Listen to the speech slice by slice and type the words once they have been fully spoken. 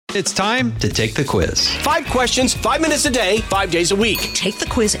It's time to take the quiz. 5 questions, 5 minutes a day, 5 days a week. Take the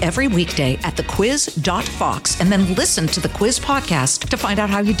quiz every weekday at thequiz.fox and then listen to the quiz podcast to find out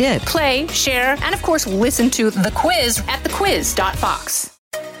how you did. Play, share, and of course, listen to the quiz at thequiz.fox.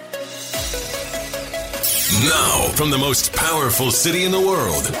 Now, from the most powerful city in the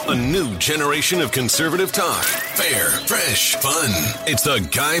world, a new generation of conservative talk. Fair, fresh, fun. It's the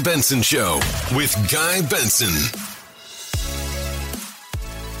Guy Benson Show with Guy Benson.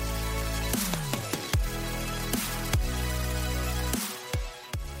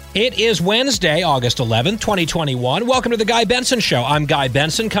 It is Wednesday, August 11th, 2021. Welcome to the Guy Benson Show. I'm Guy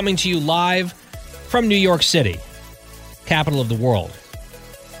Benson, coming to you live from New York City, capital of the world,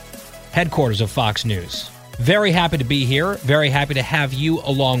 headquarters of Fox News. Very happy to be here. Very happy to have you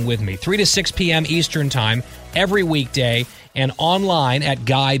along with me. 3 to 6 p.m. Eastern Time every weekday and online at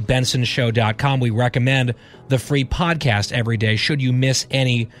GuyBensonShow.com. We recommend the free podcast every day should you miss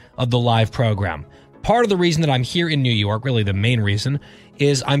any of the live program. Part of the reason that I'm here in New York, really the main reason,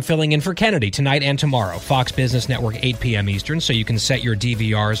 is I'm filling in for Kennedy tonight and tomorrow. Fox Business Network, 8 p.m. Eastern, so you can set your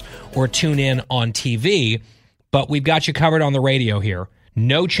DVRs or tune in on TV. But we've got you covered on the radio here.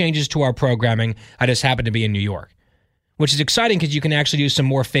 No changes to our programming. I just happen to be in New York, which is exciting because you can actually do some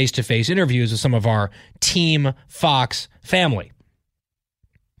more face-to-face interviews with some of our Team Fox family.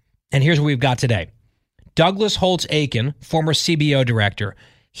 And here's what we've got today. Douglas Holtz-Aiken, former CBO director,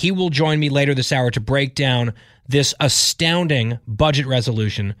 he will join me later this hour to break down this astounding budget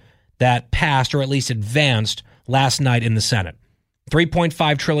resolution that passed, or at least advanced, last night in the Senate.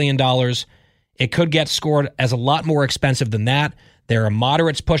 $3.5 trillion. It could get scored as a lot more expensive than that. There are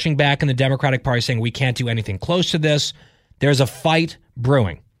moderates pushing back in the Democratic Party saying we can't do anything close to this. There's a fight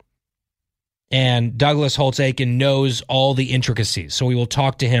brewing. And Douglas Holtz-Aiken knows all the intricacies, so we will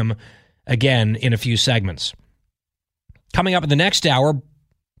talk to him again in a few segments. Coming up in the next hour,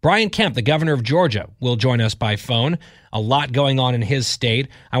 Brian Kemp, the governor of Georgia, will join us by phone. A lot going on in his state.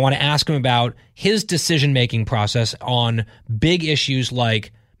 I want to ask him about his decision-making process on big issues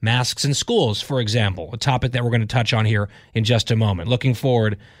like masks in schools, for example, a topic that we're going to touch on here in just a moment. Looking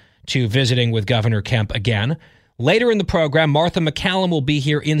forward to visiting with Governor Kemp again. Later in the program, Martha McCallum will be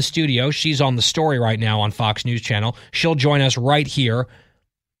here in studio. She's on The Story right now on Fox News Channel. She'll join us right here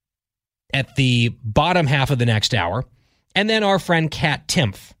at the bottom half of the next hour. And then our friend Kat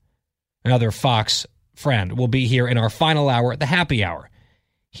Timpf, another Fox friend, will be here in our final hour at the happy hour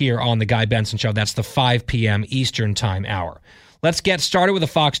here on the Guy Benson Show. That's the 5 p.m. Eastern Time hour. Let's get started with a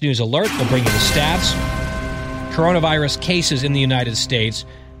Fox News alert. We'll bring you the stats. Coronavirus cases in the United States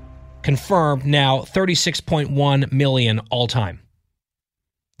confirmed now 36.1 million all-time.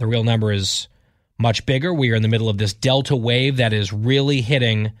 The real number is much bigger. We are in the middle of this Delta wave that is really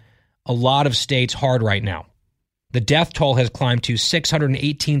hitting a lot of states hard right now. The death toll has climbed to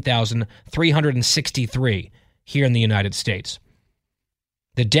 618,363 here in the United States.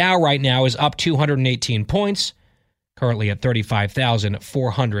 The Dow right now is up 218 points, currently at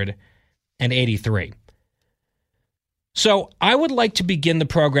 35,483. So I would like to begin the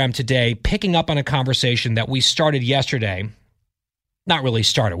program today picking up on a conversation that we started yesterday. Not really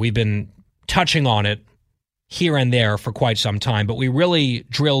started. We've been touching on it here and there for quite some time, but we really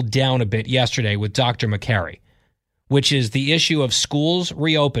drilled down a bit yesterday with Dr. McCary, which is the issue of schools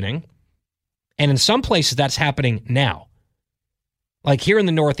reopening. And in some places, that's happening now. Like here in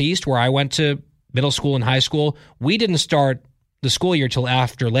the Northeast, where I went to middle school and high school, we didn't start the school year till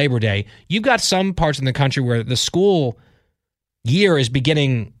after Labor Day. You've got some parts in the country where the school year is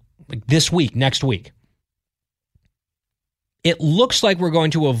beginning like this week, next week. It looks like we're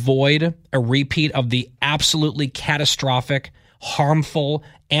going to avoid a repeat of the absolutely catastrophic, harmful,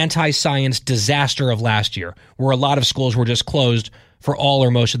 anti-science disaster of last year, where a lot of schools were just closed for all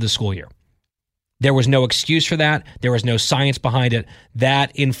or most of the school year. There was no excuse for that. There was no science behind it.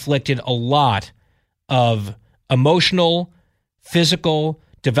 That inflicted a lot of emotional, physical,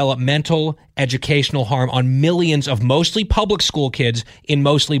 developmental, educational harm on millions of mostly public school kids in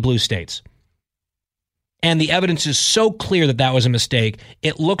mostly blue states. And the evidence is so clear that that was a mistake.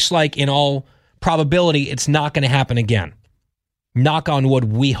 It looks like, in all probability, it's not going to happen again. Knock on wood,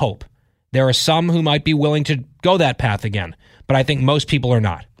 we hope. There are some who might be willing to go that path again, but I think most people are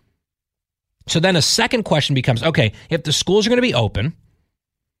not. So then a second question becomes, okay, if the schools are going to be open,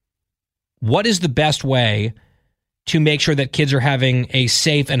 what is the best way to make sure that kids are having a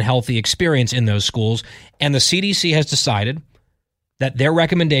safe and healthy experience in those schools? And the CDC has decided that their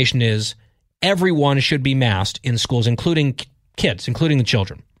recommendation is everyone should be masked in schools, including kids, including the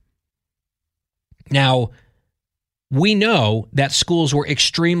children. Now, we know that schools were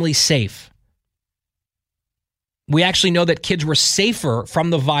extremely safe We actually know that kids were safer from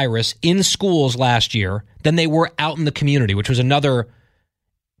the virus in schools last year than they were out in the community, which was another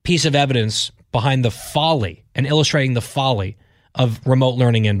piece of evidence behind the folly and illustrating the folly of remote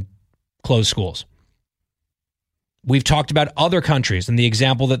learning in closed schools. We've talked about other countries and the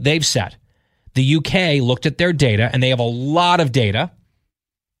example that they've set. The UK looked at their data, and they have a lot of data.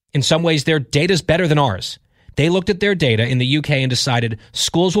 In some ways, their data is better than ours. They looked at their data in the UK and decided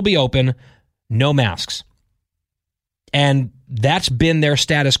schools will be open, no masks. And that's been their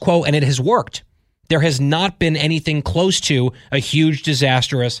status quo, and it has worked. There has not been anything close to a huge,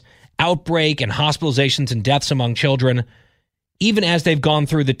 disastrous outbreak and hospitalizations and deaths among children, even as they've gone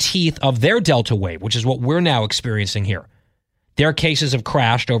through the teeth of their Delta wave, which is what we're now experiencing here. Their cases have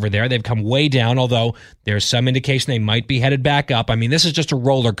crashed over there. They've come way down, although there's some indication they might be headed back up. I mean, this is just a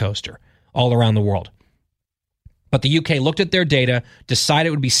roller coaster all around the world. But the UK looked at their data, decided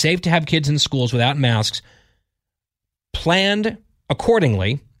it would be safe to have kids in schools without masks, planned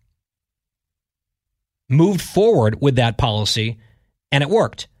accordingly, moved forward with that policy, and it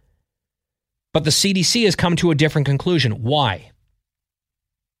worked. But the CDC has come to a different conclusion. Why?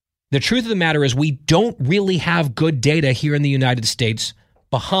 The truth of the matter is we don't really have good data here in the United States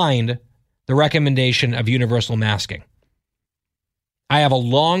behind the recommendation of universal masking. I have a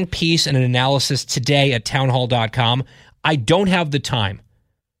long piece and an analysis today at townhall.com. I don't have the time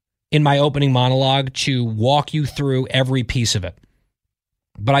in my opening monologue to walk you through every piece of it.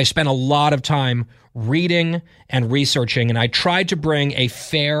 But I spent a lot of time reading and researching, and I tried to bring a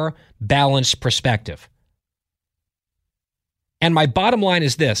fair, balanced perspective. And my bottom line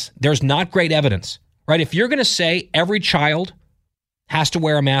is this: there's not great evidence, right? If you're going to say every child has to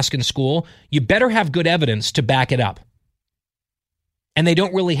wear a mask in school, you better have good evidence to back it up. And they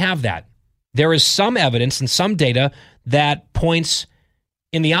don't really have that. There is some evidence and some data that points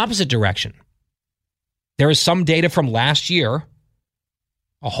in the opposite direction. There is some data from last year,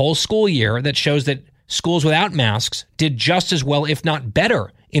 a whole school year, that shows that schools without masks did just as well, if not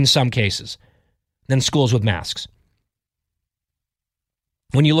better, in some cases, than schools with masks.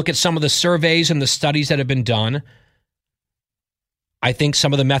 When you look at some of the surveys and the studies that have been done, I think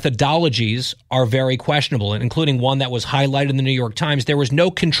some of the methodologies are very questionable, including one that was highlighted in the New York Times. There was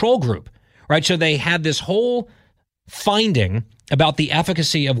no control group, right? So they had this whole finding about the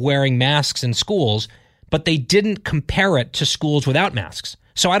efficacy of wearing masks in schools, but they didn't compare it to schools without masks.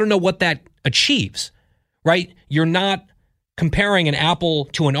 So I don't know what that achieves, right? You're not comparing an apple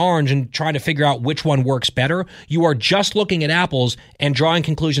to an orange and trying to figure out which one works better. You are just looking at apples and drawing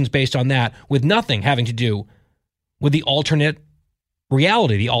conclusions based on that, with nothing having to do with the alternate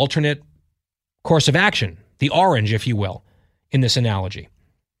reality, the alternate course of action, the orange, if you will, in this analogy.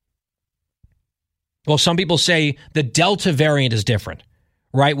 Well, some people say the Delta variant is different,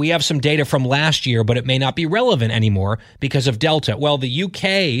 right? We have some data from last year, but it may not be relevant anymore because of Delta. Well, the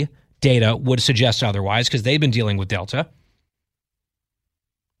UK data would suggest otherwise because they've been dealing with Delta.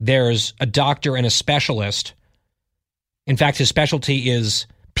 There's a doctor and a specialist. In fact, his specialty is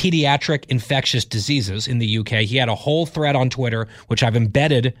pediatric infectious diseases in the UK. He had a whole thread on Twitter, which I've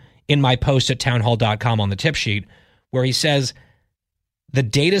embedded in my post at townhall.com on the tip sheet, where he says the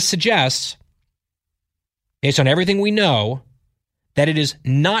data suggests, based on everything we know, that it is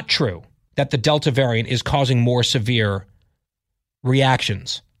not true that the Delta variant is causing more severe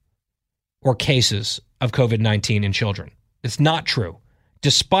reactions or cases of COVID-19 in children. It's not true.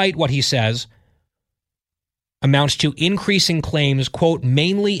 Despite what he says amounts to increasing claims, quote,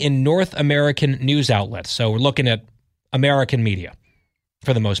 mainly in North American news outlets. So we're looking at American media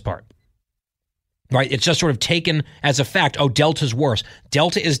for the most part, right? It's just sort of taken as a fact. Oh, Delta's worse.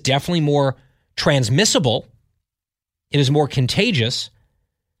 Delta is definitely more transmissible. It is more contagious,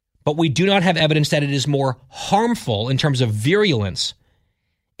 but we do not have evidence that it is more harmful in terms of virulence,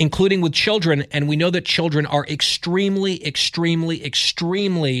 including with children. And we know that children are extremely, extremely,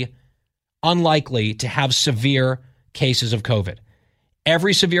 extremely unlikely to have severe cases of COVID.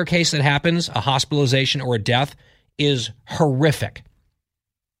 Every severe case that happens, a hospitalization or a death, is horrific,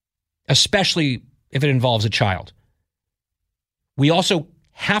 especially if it involves a child. We also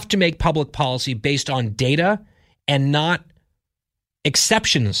have to make public policy based on data and not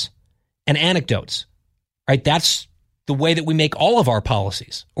exceptions and anecdotes, right? That's the way that we make all of our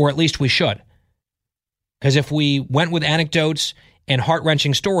policies, or at least we should. Because if we went with anecdotes and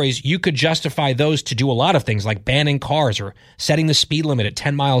heart-wrenching stories, you could justify those to do a lot of things like banning cars or setting the speed limit at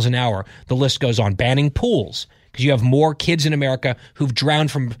 10 miles an hour. The list goes on. Banning pools, because you have more kids in America who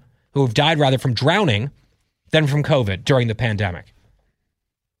have died from drowning than from COVID during the pandemic.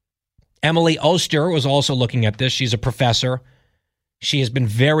 Emily Oster was also looking at this. She's a professor. She has been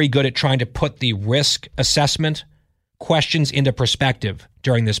very good at trying to put the risk assessment questions into perspective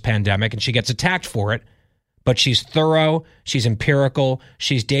during this pandemic, and she gets attacked for it. But she's thorough, she's empirical,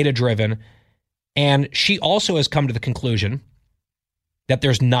 she's data-driven, and she also has come to the conclusion that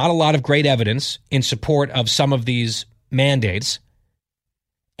there's not a lot of great evidence in support of some of these mandates,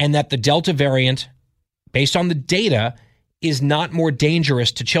 and that the Delta variant, based on the data, is not more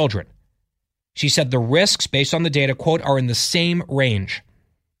dangerous to children. She said the risks, based on the data, quote, are in the same range.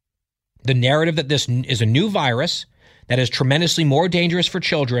 The narrative that this is a new virus that is tremendously more dangerous for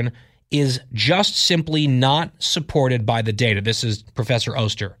children is just simply not supported by the data. This is Professor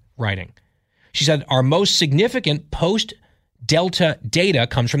Oster writing. She said, our most significant post-Delta data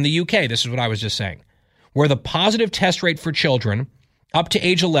comes from the UK. This is what I was just saying, where the positive test rate for children up to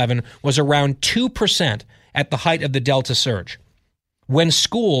age 11 was around 2% at the height of the Delta surge, when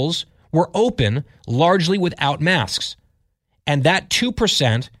schools were open largely without masks. And that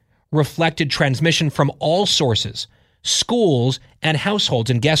 2% reflected transmission from all sources, schools and households.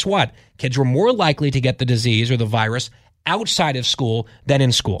 And guess what? Kids were more likely to get the disease or the virus outside of school than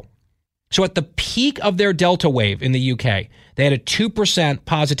in school. So at the peak of their Delta wave in the UK, they had a 2%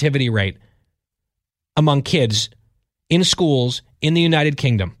 positivity rate among kids in schools in the United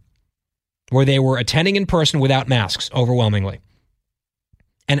Kingdom, where they were attending in person without masks overwhelmingly.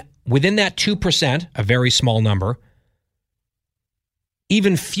 And within that 2%, a very small number,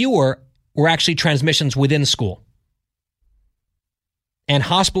 even fewer were actually transmissions within school. And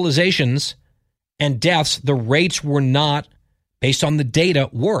hospitalizations and deaths, the rates were not, based on the data,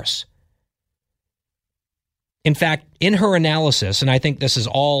 worse. In fact, in her analysis, and I think this is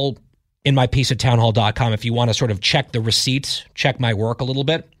all in my piece at townhall.com if you want to sort of check the receipts, check my work a little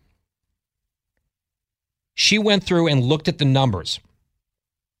bit, she went through and looked at the numbers.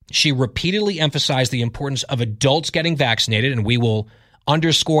 She repeatedly emphasized the importance of adults getting vaccinated, and we will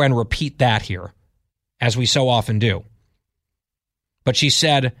underscore and repeat that here, as we so often do. But she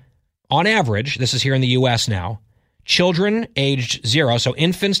said, on average, this is here in the U.S. now, children aged 0, so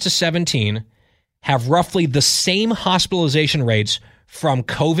infants to 17, have roughly the same hospitalization rates from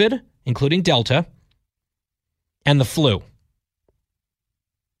COVID, including Delta, and the flu.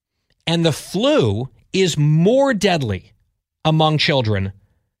 And the flu is more deadly among children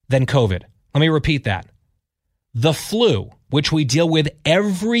than COVID. Let me repeat that. The flu, which we deal with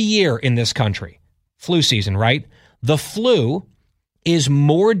every year in this country, flu season, right? The flu is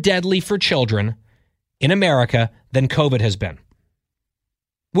more deadly for children in America than COVID has been,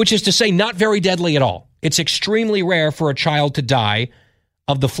 which is to say not very deadly at all. It's extremely rare for a child to die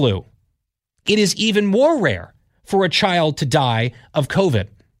of the flu. It is even more rare for a child to die of COVID.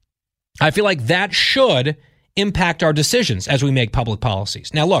 I feel like that should impact our decisions as we make public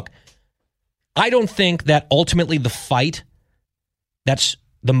policies. Now, look, I don't think that ultimately the fight that's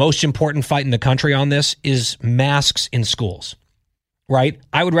the most important fight in the country on this is masks in schools, right?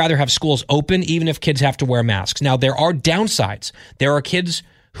 I would rather have schools open even if kids have to wear masks. Now, there are downsides. There are kids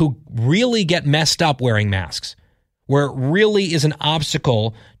who really get messed up wearing masks, where it really is an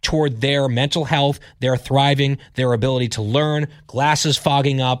obstacle toward their mental health, their thriving, their ability to learn, glasses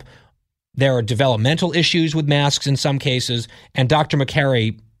fogging up. There are developmental issues with masks in some cases, and Dr.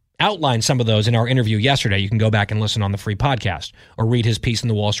 McCary outlined some of those in our interview yesterday. You can go back and listen on the free podcast or read his piece in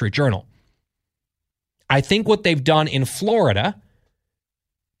the Wall Street Journal. I think what they've done in Florida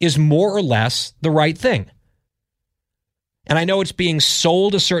is more or less the right thing. And I know it's being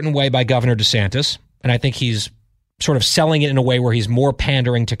sold a certain way by Governor DeSantis, and I think he's sort of selling it in a way where he's more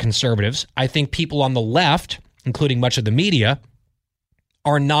pandering to conservatives. I think people on the left, including much of the media,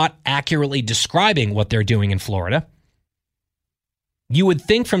 are not accurately describing what they're doing in Florida. You would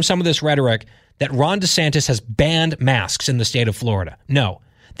think from some of this rhetoric that Ron DeSantis has banned masks in the state of Florida. No,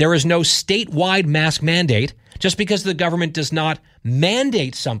 there is no statewide mask mandate. Just because the government does not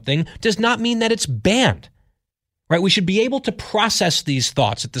mandate something does not mean that it's banned. Right? We should be able to process these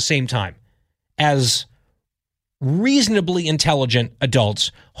thoughts at the same time as reasonably intelligent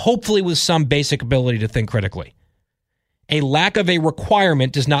adults, hopefully with some basic ability to think critically. A lack of a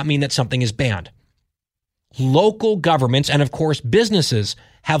requirement does not mean that something is banned. Local governments and, of course, businesses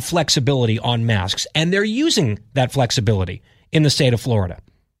have flexibility on masks, and they're using that flexibility in the state of Florida.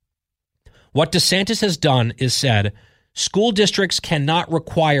 What DeSantis has done is said school districts cannot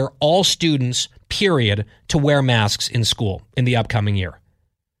require all students, period, to wear masks in school in the upcoming year.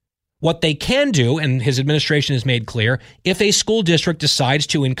 What they can do, and his administration has made clear, if a school district decides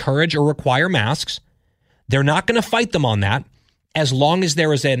to encourage or require masks, they're not going to fight them on that as long as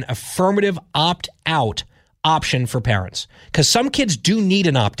there is an affirmative opt-out option for parents. Because some kids do need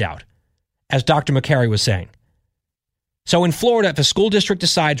an opt-out, as Dr. McCary was saying. So in Florida, if a school district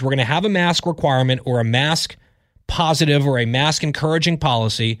decides we're going to have a mask requirement or a mask positive or a mask encouraging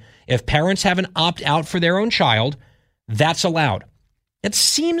policy, if parents have an opt-out for their own child, that's allowed. It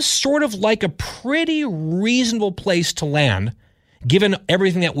seems sort of like a pretty reasonable place to land, given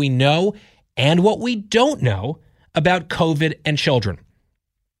everything that we know and what we don't know about COVID and children.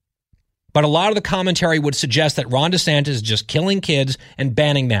 But a lot of the commentary would suggest that Ron DeSantis is just killing kids and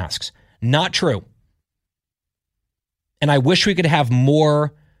banning masks. Not true. And I wish we could have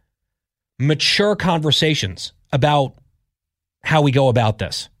more mature conversations about how we go about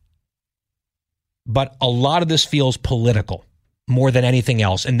this. But a lot of this feels political more than anything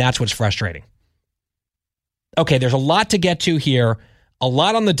else, and that's what's frustrating. Okay, there's a lot to get to here. A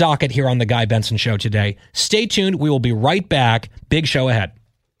lot on the docket here on the Guy Benson Show today. Stay tuned. We will be right back. Big show ahead.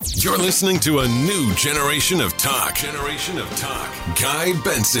 You're listening to a new generation of talk. Guy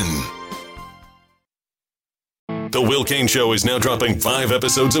Benson. The Will Cain Show is now dropping 5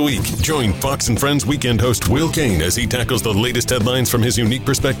 episodes a week. Join Fox and Friends weekend host Will Cain as he tackles the latest headlines from his unique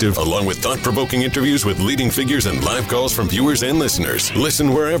perspective, along with thought-provoking interviews with leading figures and live calls from viewers and listeners.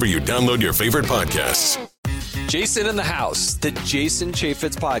 Listen wherever you download your favorite podcasts. Jason in the House, the Jason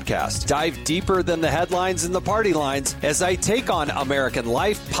Chaffetz podcast. Dive deeper than the headlines and the party lines as I take on American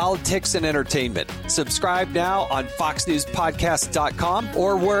life, politics, and entertainment. Subscribe now on foxnewspodcast.com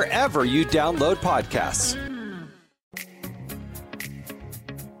or wherever you download podcasts.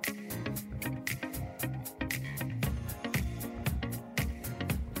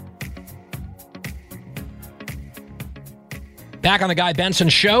 Back on the Guy Benson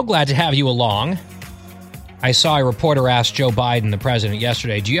Show. Glad to have you along. I saw a reporter ask Joe Biden, the president,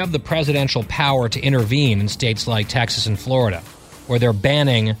 yesterday, do you have the presidential power to intervene in states like Texas and Florida, where they're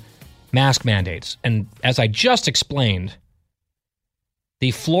banning mask mandates? And as I just explained,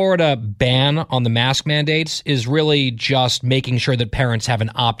 the Florida ban on the mask mandates is really just making sure that parents have an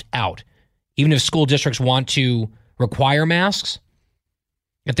opt-out. Even if school districts want to require masks,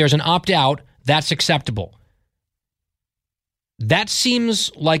 if there's an opt-out, that's acceptable. That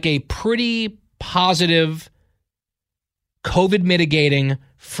seems like a pretty positive, COVID mitigating,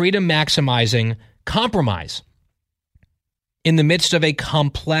 freedom maximizing compromise in the midst of a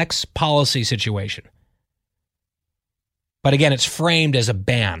complex policy situation. But again, it's framed as a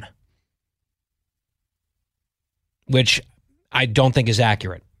ban, which I don't think is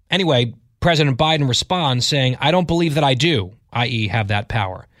accurate. Anyway, President Biden responds saying, I don't believe that I do, i.e. have that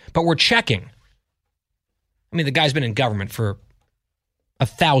power. But we're checking. I mean, the guy's been in government for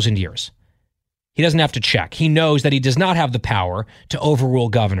 1,000 years. He doesn't have to check. He knows that he does not have the power to overrule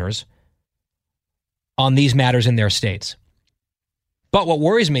governors on these matters in their states. But what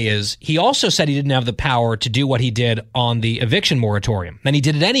worries me is he also said he didn't have the power to do what he did on the eviction moratorium. Then he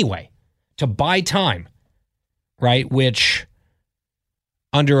did it anyway to buy time, right? Which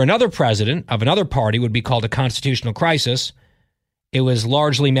under another president of another party would be called a constitutional crisis. It was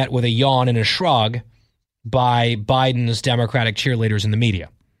largely met with a yawn and a shrug by Biden's Democratic cheerleaders in the media.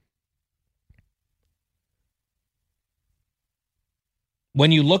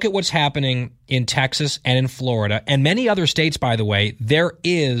 When you look at what's happening in Texas and in Florida, and many other states, by the way, there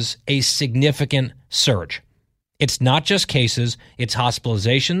is a significant surge. It's not just cases, it's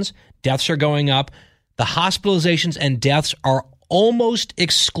hospitalizations. Deaths are going up. The hospitalizations and deaths are almost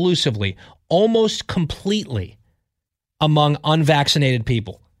exclusively, almost completely among unvaccinated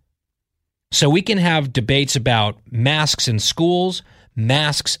people. So we can have debates about masks in schools,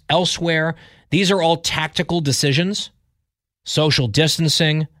 masks elsewhere. These are all tactical decisions. Social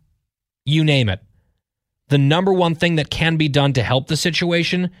distancing, you name it. The number one thing that can be done to help the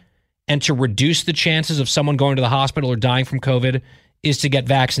situation and to reduce the chances of someone going to the hospital or dying from COVID is to get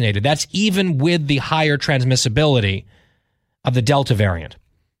vaccinated. That's even with the higher transmissibility of the Delta variant.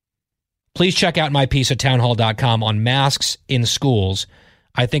 Please check out my piece at townhall.com on masks in schools.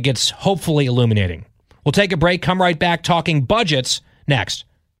 I think it's hopefully illuminating. We'll take a break, come right back talking budgets next.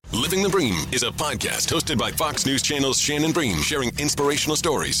 Living the Bream is a podcast hosted by Fox News Channel's Shannon Bream, sharing inspirational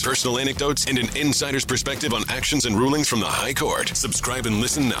stories, personal anecdotes, and an insider's perspective on actions and rulings from the High Court. Subscribe and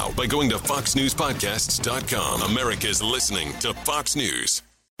listen now by going to foxnewspodcasts.com. America's listening to Fox News.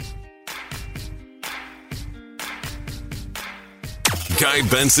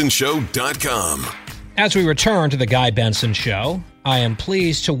 GuyBensonShow.com. As we return to the Guy Benson Show, I am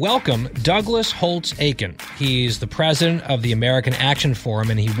pleased to welcome Douglas Holtz-Eakin. He's the president of the American Action Forum,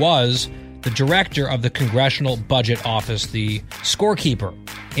 and he was the director of the Congressional Budget Office, the scorekeeper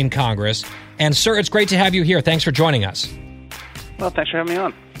in Congress. And, sir, it's great to have you here. Thanks for joining us. Well, thanks for having me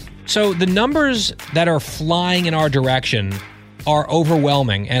on. So the numbers that are flying in our direction are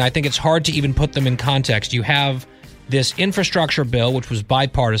overwhelming, and I think it's hard to even put them in context. You have this infrastructure bill, which was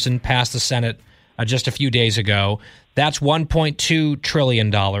bipartisan, passed the Senate just a few days ago. That's $1.2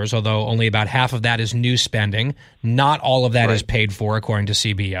 trillion, although only about half of that is new spending. Not all of that is paid for, according to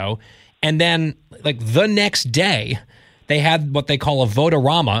CBO. And then, like, the next day, they had what they call a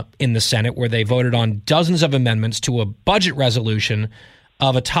vote-a-rama in the Senate, where they voted on dozens of amendments to a budget resolution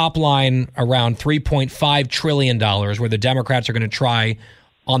of a top line around $3.5 trillion, where the Democrats are going to try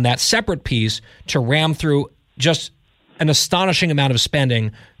on that separate piece to ram through just an astonishing amount of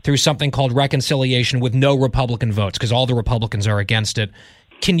spending through something called reconciliation with no Republican votes, because all the Republicans are against it.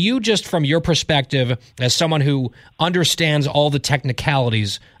 Can you just, from your perspective, as someone who understands all the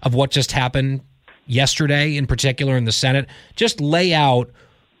technicalities of what just happened yesterday, in particular in the Senate, just lay out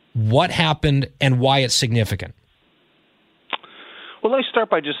what happened and why it's significant? Well, let me start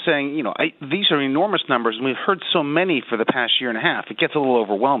by just saying, these are enormous numbers, and we've heard so many for the past year and a half. It gets a little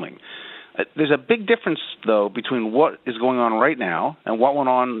overwhelming. There's a big difference, though, between what is going on right now and what went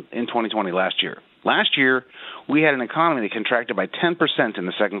on in 2020 last year. Last year, we had an economy that contracted by 10% in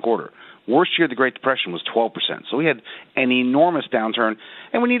the second quarter. Worst year of the Great Depression was 12%. So we had an enormous downturn,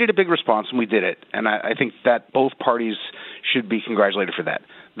 and we needed a big response, and we did it. And I think that both parties should be congratulated for that.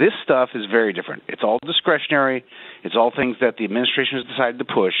 This stuff is very different. It's all discretionary. It's all things that the administration has decided to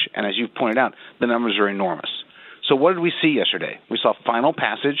push. And as you've pointed out, the numbers are enormous. So what did we see yesterday? We saw final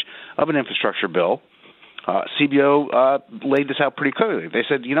passage of an infrastructure bill. CBO laid this out pretty clearly. They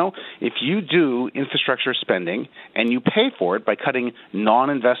said, if you do infrastructure spending and you pay for it by cutting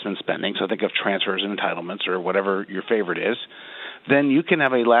non-investment spending, so think of transfers and entitlements or whatever your favorite is, then you can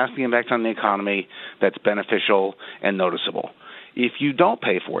have a lasting impact on the economy that's beneficial and noticeable. If you don't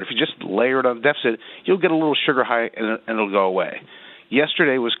pay for it, if you just layer it on the deficit, you'll get a little sugar high and it'll go away.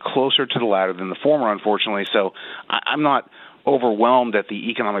 Yesterday was closer to the latter than the former, unfortunately, so I'm not overwhelmed at the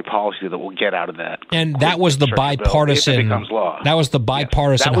economic policy that we'll get out of that. And that was the bipartisan. If it becomes law. That was the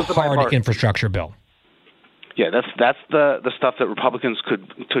bipartisan yes, hard infrastructure bill. Yeah, that's the stuff that Republicans could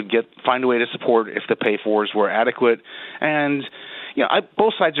find a way to support if the pay-fors were adequate. And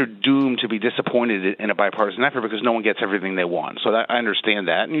both sides are doomed to be disappointed in a bipartisan effort because no one gets everything they want. So I understand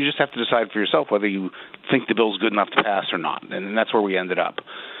that, and you just have to decide for yourself whether you think the bill's good enough to pass or not. And that's where we ended up.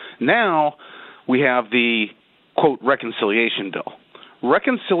 Now we have the quote, reconciliation bill.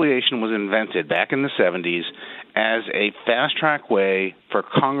 Reconciliation was invented back in the 70s as a fast-track way for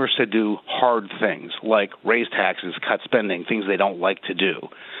Congress to do hard things, like raise taxes, cut spending, things they don't like to do.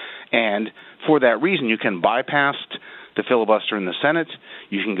 And for that reason, you can bypass the filibuster in the Senate.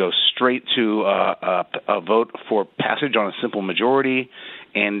 You can go straight to a vote for passage on a simple majority,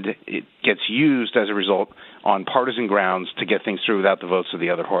 and it gets used as a result on partisan grounds to get things through without the votes of the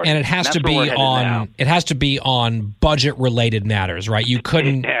other party. And it has to be on budget-related matters, right? You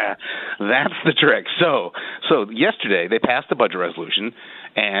couldn't. Yeah, that's the trick. So yesterday they passed the budget resolution,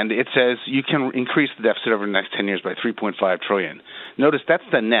 and it says you can increase the deficit over the next 10 years by $3.5 trillion. Notice that's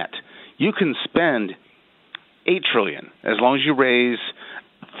the net. You can spend $8 trillion as long as you raise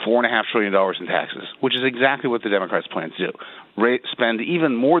 $4.5 trillion in taxes, which is exactly what the Democrats plan to do. Spend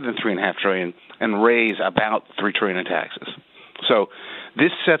even more than $3.5 trillion and raise about $3 trillion in taxes. So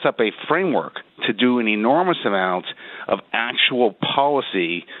this sets up a framework to do an enormous amount of actual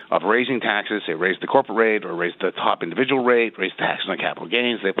policy of raising taxes. They raise the corporate rate or raise the top individual rate, raise taxes on capital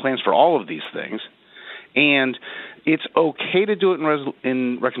gains. They have plans for all of these things. And it's okay to do it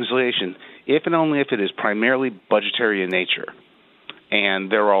in reconciliation if and only if it is primarily budgetary in nature.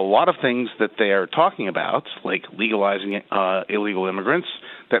 And there are a lot of things that they are talking about, like legalizing illegal immigrants,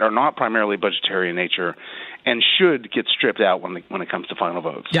 that are not primarily budgetary in nature and should get stripped out when it comes to final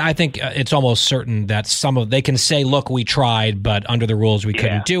votes. Yeah, I think it's almost certain that they can say, look, we tried, but under the rules we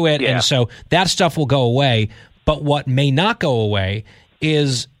couldn't do it. Yeah. And so that stuff will go away. But what may not go away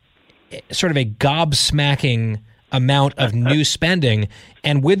is sort of a gobsmacking amount of new spending.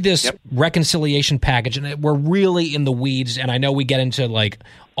 And with this reconciliation package, and we're really in the weeds, and I know we get into like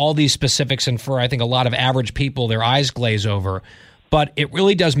all these specifics, and for I think a lot of average people, their eyes glaze over. But it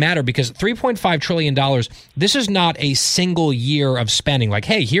really does matter because $3.5 trillion, this is not a single year of spending. Like,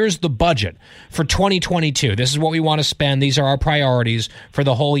 hey, here's the budget for 2022. This is what we want to spend. These are our priorities for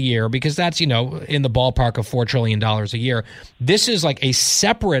the whole year because that's, in the ballpark of $4 trillion a year. This is like a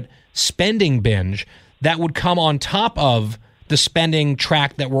separate spending binge that would come on top of the spending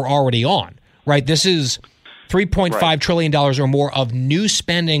track that we're already on, right? This is $3.5 trillion or more of new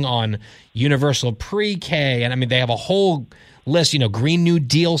spending on universal pre-K. And I mean, they have a whole list, Green New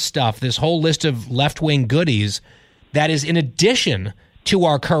Deal stuff, this whole list of left-wing goodies that is in addition to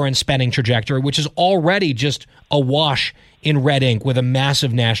our current spending trajectory, which is already just awash in red ink with a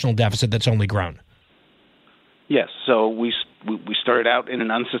massive national deficit that's only grown. Yes, so we we started out in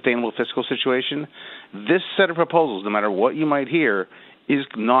an unsustainable fiscal situation. This set of proposals, no matter what you might hear, is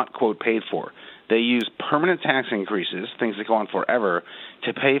not, quote, paid for. They use permanent tax increases, things that go on forever,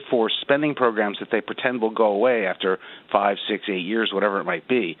 to pay for spending programs that they pretend will go away after 5, 6, 8 years, whatever it might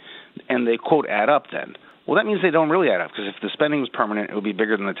be. And they, quote, add up then. Well, that means they don't really add up, because if the spending was permanent, it would be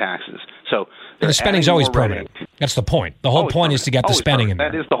bigger than the taxes. So the spending's always permanent. That's the point. The whole point is to get the spending in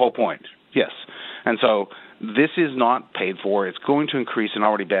there. That is the whole point, yes. And so this is not paid for. It's going to increase an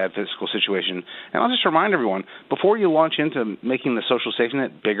already bad fiscal situation. And I'll just remind everyone, before you launch into making the social safety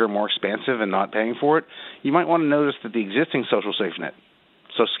net bigger, more expansive, and not paying for it, you might want to notice that the existing social safety net,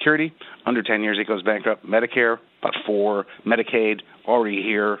 Social Security, under 10 years it goes bankrupt. Medicare, about 4. Medicaid, already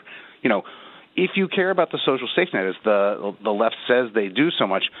here. If you care about the social safety net, as the left says they do so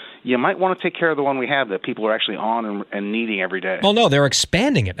much, you might want to take care of the one we have that people are actually on and needing every day. Well, no, they're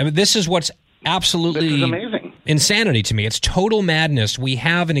expanding it. I mean, this is what's absolutely this is amazing. Insanity to me. It's total madness. We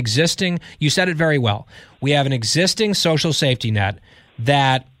have an existing, you said it very well, we have an existing social safety net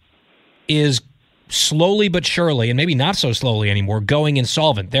that is slowly but surely, and maybe not so slowly anymore, going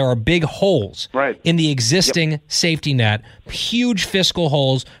insolvent. There are big holes in the existing safety net, huge fiscal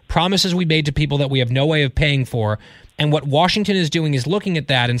holes, promises we made to people that we have no way of paying for. And what Washington is doing is looking at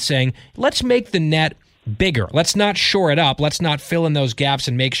that and saying, let's make the net bigger. Let's not shore it up. Let's not fill in those gaps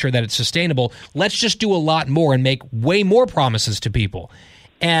and make sure that it's sustainable. Let's just do a lot more and make way more promises to people.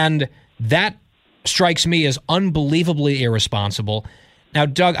 And that strikes me as unbelievably irresponsible. Now,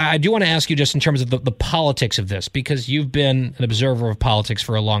 Doug, I do want to ask you just in terms of the politics of this, because you've been an observer of politics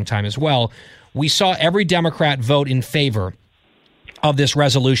for a long time as well. We saw every Democrat vote in favor of this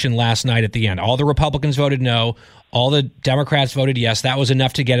resolution last night at the end. All the Republicans voted no. All the Democrats voted yes. That was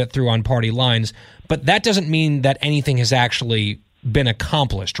enough to get it through on party lines. But that doesn't mean that anything has actually been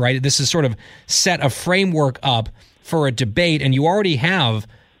accomplished, right? This is sort of set a framework up for a debate, and you already have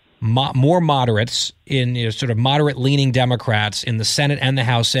more moderates in sort of moderate-leaning Democrats in the Senate and the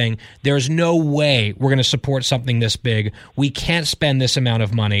House saying there's no way we're going to support something this big. We can't spend this amount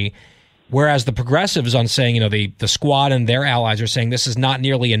of money. Whereas the progressives on saying, the squad and their allies are saying this is not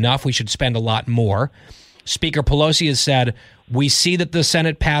nearly enough. We should spend a lot more. Speaker Pelosi has said, we see that the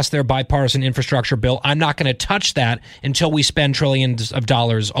Senate passed their bipartisan infrastructure bill. I'm not going to touch that until we spend trillions of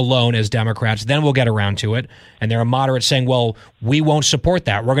dollars alone as Democrats. Then we'll get around to it. And there are moderates saying, well, we won't support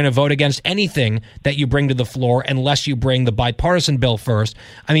that. We're going to vote against anything that you bring to the floor unless you bring the bipartisan bill first.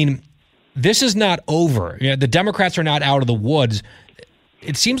 I mean, this is not over. The Democrats are not out of the woods.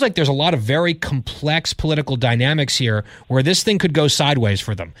 It seems like there's a lot of very complex political dynamics here where this thing could go sideways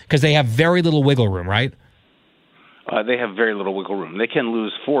for them because they have very little wiggle room, right? They have very little wiggle room. They can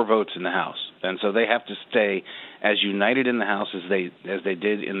lose 4 votes in the House, and so they have to stay as united in the House as they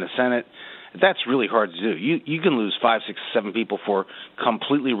did in the Senate. That's really hard to do. You can lose 5, 6, 7 people for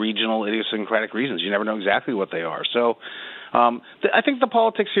completely regional, idiosyncratic reasons. You never know exactly what they are. So I think the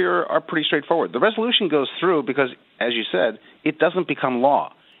politics here are pretty straightforward. The resolution goes through because, as you said, it doesn't become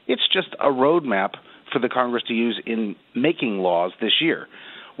law. It's just a roadmap for the Congress to use in making laws this year.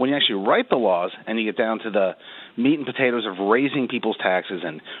 When you actually write the laws and you get down to the meat and potatoes of raising people's taxes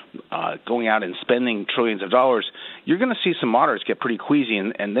and going out and spending trillions of dollars, you're going to see some moderates get pretty queasy,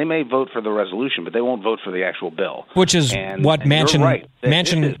 and they may vote for the resolution, but they won't vote for the actual bill. Which is what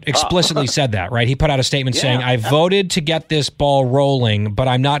Manchin explicitly said that, right? He put out a statement saying, I voted to get this ball rolling, but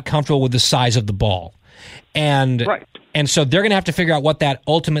I'm not comfortable with the size of the ball. And so they're going to have to figure out what that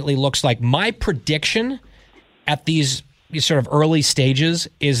ultimately looks like. My prediction at these sort of early stages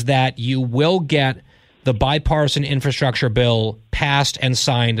is that you will get the bipartisan infrastructure bill passed and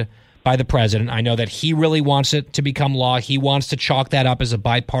signed by the president. I know that he really wants it to become law. He wants to chalk that up as a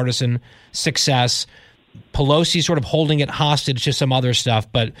bipartisan success. Pelosi's sort of holding it hostage to some other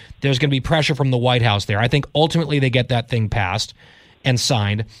stuff, but there's going to be pressure from the White House there. I think ultimately they get that thing passed and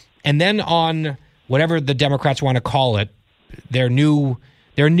signed. And then on whatever the Democrats want to call it, their new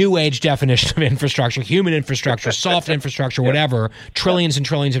age definition of infrastructure, human infrastructure, soft infrastructure, whatever, trillions and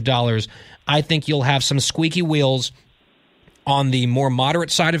trillions of dollars, I think you'll have some squeaky wheels on the more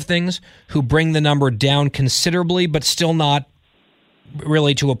moderate side of things who bring the number down considerably, but still not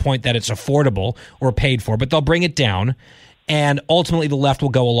really to a point that it's affordable or paid for, but they'll bring it down. And ultimately the left will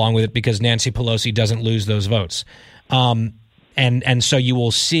go along with it because Nancy Pelosi doesn't lose those votes. And so you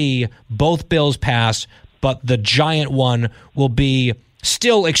will see both bills pass, but the giant one will be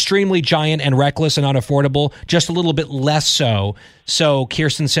still extremely giant and reckless and unaffordable, just a little bit less so. So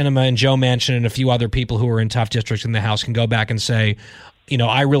Kyrsten Sinema and Joe Manchin and a few other people who are in tough districts in the House can go back and say,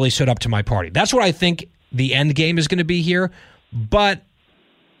 I really stood up to my party. That's what I think the end game is going to be here, but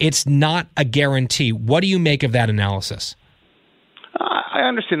it's not a guarantee. What do you make of that analysis? I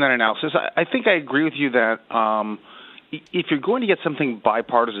understand that analysis. I think I agree with you that if you're going to get something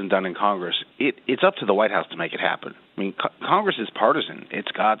bipartisan done in Congress, it's up to the White House to make it happen. I mean, Congress is partisan. It's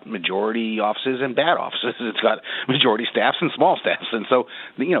got majority offices and bad offices. It's got majority staffs and small staffs. And so,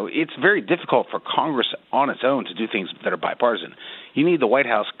 it's very difficult for Congress on its own to do things that are bipartisan. You need the White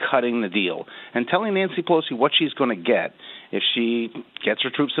House cutting the deal and telling Nancy Pelosi what she's going to get if she gets her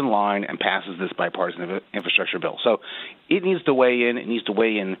troops in line and passes this bipartisan infrastructure bill. So it needs to weigh in. It needs to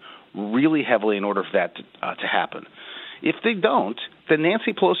weigh in really heavily in order for that to happen. If they don't, then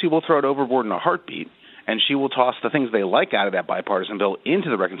Nancy Pelosi will throw it overboard in a heartbeat, and she will toss the things they like out of that bipartisan bill into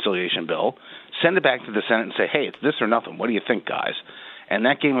the reconciliation bill, send it back to the Senate and say, hey, it's this or nothing. What do you think, guys? And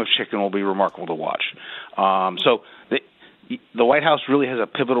that game of chicken will be remarkable to watch. So the White House really has a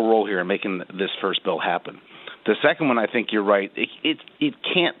pivotal role here in making this first bill happen. The second one, I think you're right. It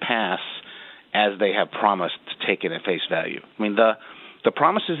can't pass as they have promised to take it at face value. I mean, the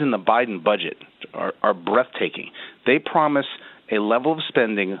promises in the Biden budget are breathtaking. They promise a level of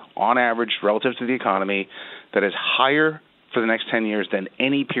spending on average relative to the economy that is higher for the next 10 years than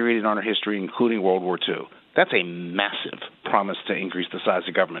any period in our history, including World War II. That's a massive promise to increase the size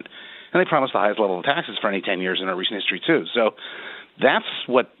of government. And they promise the highest level of taxes for any 10 years in our recent history, too. So that's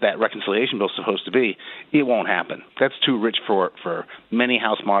what that reconciliation bill is supposed to be. It won't happen. That's too rich for many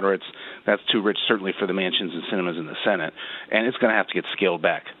House moderates. That's too rich, certainly, for the mansions and cinemas in the Senate. And it's going to have to get scaled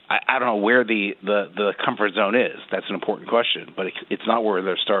back. I don't know where the comfort zone is. That's an important question. But it's not where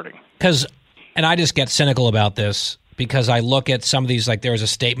they're starting. And I just get cynical about this because I look at some of these, like there was a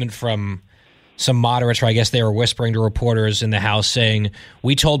statement from some moderates where I guess they were whispering to reporters in the House saying,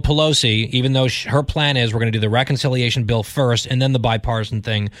 we told Pelosi, even though her plan is we're going to do the reconciliation bill first and then the bipartisan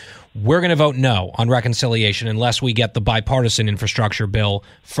thing, we're going to vote no on reconciliation unless we get the bipartisan infrastructure bill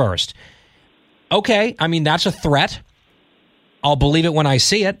first. Okay, I mean, that's a threat. I'll believe it when I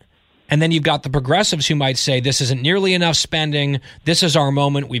see it. And then you've got the progressives who might say this isn't nearly enough spending. This is our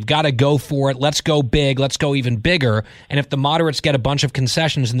moment. We've got to go for it. Let's go big. Let's go even bigger. And if the moderates get a bunch of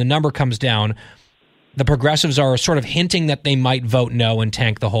concessions and the number comes down, the progressives are sort of hinting that they might vote no and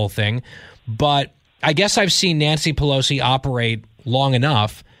tank the whole thing. But I guess I've seen Nancy Pelosi operate long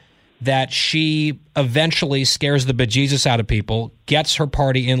enough that she eventually scares the bejesus out of people, gets her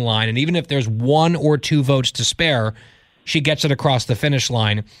party in line, and even if there's 1 or 2 votes to spare, she gets it across the finish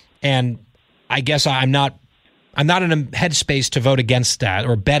line. And I guess I'm not in a headspace to vote against that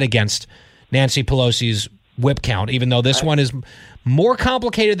or bet against Nancy Pelosi's whip count, even though this one is more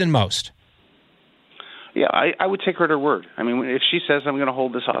complicated than most. Yeah, I would take her at her word. I mean, if she says I'm going to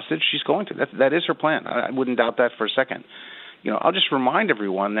hold this hostage, she's going to. That is her plan. I wouldn't doubt that for a second. I'll just remind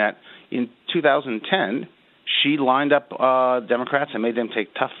everyone that in 2010, she lined up Democrats and made them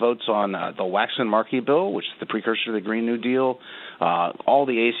take tough votes on the Waxman-Markey bill, which is the precursor to the Green New Deal, all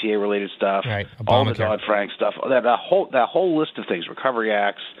the ACA-related stuff, right, all the Dodd-Frank stuff, that whole list of things, recovery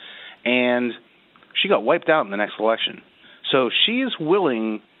acts, and she got wiped out in the next election. So she is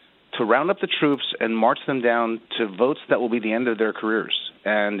willing to round up the troops and march them down to votes that will be the end of their careers.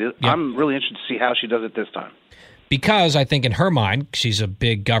 And I'm really interested to see how she does it this time. Because I think in her mind, she's a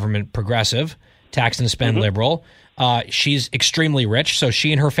big government progressive, tax and spend liberal. She's extremely rich, so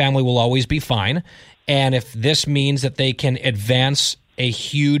she and her family will always be fine. And if this means that they can advance a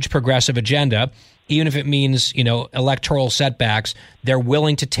huge progressive agenda, even if it means, electoral setbacks, they're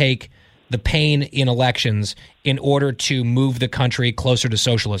willing to take the pain in elections in order to move the country closer to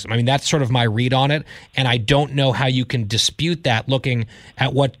socialism. I mean, that's sort of my read on it, and I don't know how you can dispute that looking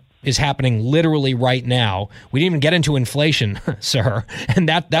at what is happening literally right now. We didn't even get into inflation, sir, and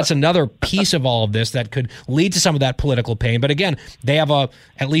that's another piece of all of this that could lead to some of that political pain. But again, they have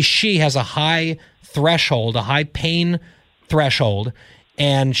at least she has a high threshold, a high pain threshold,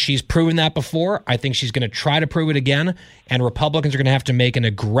 and she's proven that before. I think she's going to try to prove it again, and Republicans are going to have to make an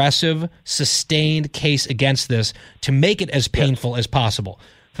aggressive, sustained case against this to make it as painful as possible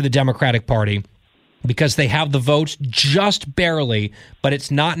for the Democratic Party, because they have the votes just barely, but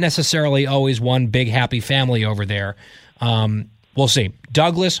it's not necessarily always one big happy family over there. We'll see.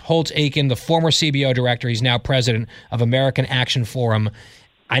 Douglas Holtz-Eakin, the former CBO director, he's now president of American Action Forum.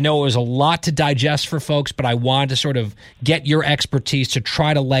 I know it was a lot to digest for folks, but I wanted to sort of get your expertise to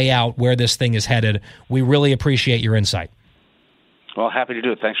try to lay out where this thing is headed. We really appreciate your insight. Well, happy to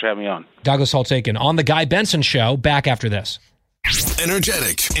do it. Thanks for having me on. Douglas Holtz-Eakin on The Guy Benson Show, back after this.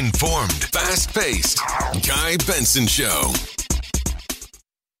 Energetic, informed, fast-paced. Guy Benson Show.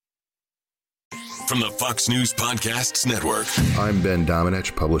 from the Fox News Podcasts Network. I'm Ben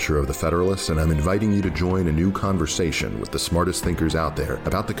Domenech, publisher of The Federalist, and I'm inviting you to join a new conversation with the smartest thinkers out there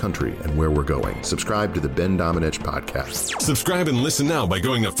about the country and where we're going. Subscribe to the Ben Domenech Podcast. Subscribe and listen now by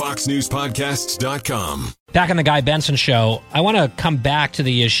going to foxnewspodcasts.com. Back on the Guy Benson Show, I want to come back to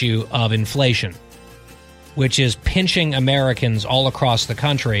the issue of inflation, which is pinching Americans all across the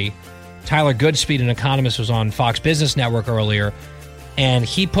country. Tyler Goodspeed, an economist, was on Fox Business Network earlier, and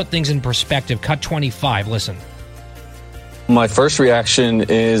he put things in perspective. Cut 25, listen. My first reaction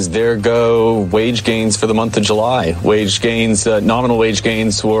is there go wage gains for the month of July. Wage gains, nominal wage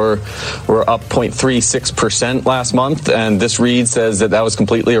gains were up 0.36% last month, and this read says that was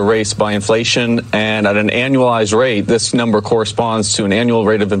completely erased by inflation. And at an annualized rate, this number corresponds to an annual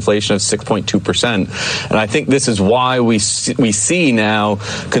rate of inflation of 6.2%. And I think this is why we see now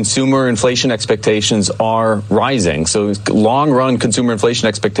consumer inflation expectations are rising. So long-run consumer inflation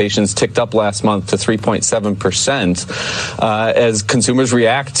expectations ticked up last month to 3.7%. As consumers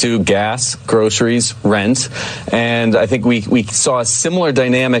react to gas, groceries, rent. And I think we saw a similar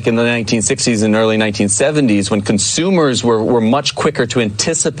dynamic in the 1960s and early 1970s when consumers were much quicker to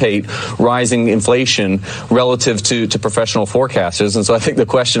anticipate rising inflation relative to professional forecasters. And so I think the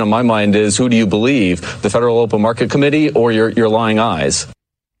question on my mind is, who do you believe, the Federal Open Market Committee or your lying eyes?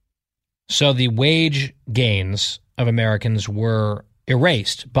 So the wage gains of Americans were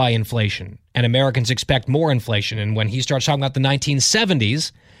erased by inflation, and Americans expect more inflation. And when he starts talking about the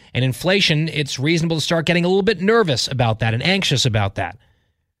 1970s and inflation, it's reasonable to start getting a little bit nervous about that and anxious about that.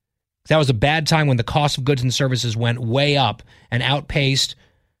 That was a bad time when the cost of goods and services went way up and outpaced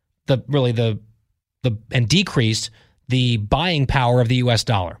and decreased the buying power of the U.S.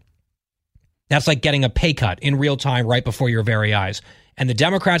 dollar. That's like getting a pay cut in real time right before your very eyes. And the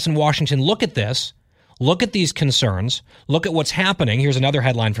Democrats in Washington look at this. Look at these concerns. Look at what's happening. Here's another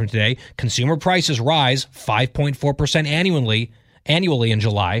headline from today. Consumer prices rise 5.4% annually in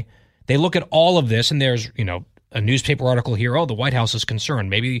July. They look at all of this, and there's, a newspaper article here. Oh, the White House is concerned.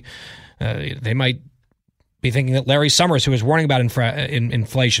 Maybe they might be thinking that Larry Summers, who is warning about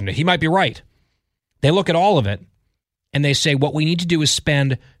inflation, he might be right. They look at all of it, and they say what we need to do is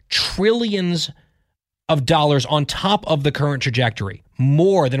spend trillions of dollars on top of the current trajectory,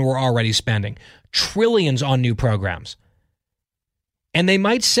 more than we're already spending. Trillions on new programs. And they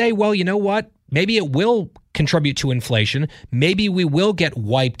might say, well, you know what? Maybe it will contribute to inflation. Maybe we will get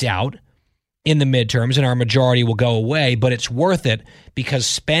wiped out in the midterms and our majority will go away, but it's worth it because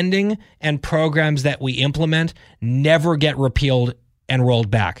spending and programs that we implement never get repealed and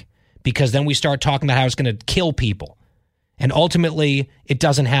rolled back, because then we start talking about how it's going to kill people. And ultimately, it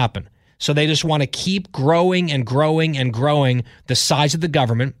doesn't happen. So they just want to keep growing and growing and growing the size of the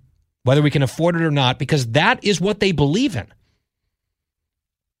government, whether we can afford it or not, because that is what they believe in.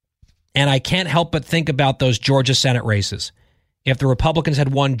 And I can't help but think about those Georgia Senate races. If the Republicans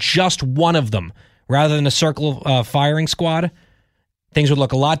had won just one of them, rather than a circle firing squad, things would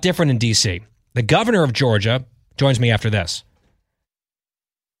look a lot different in D.C. The governor of Georgia joins me after this.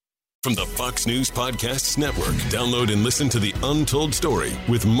 From the Fox News Podcasts Network, download and listen to The Untold Story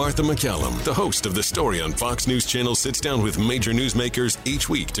with Martha McCallum. The host of The Story on Fox News Channel sits down with major newsmakers each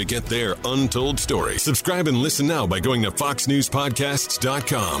week to get their untold story. Subscribe and listen now by going to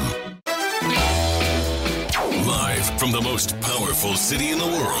foxnewspodcasts.com. Live from the most powerful city in the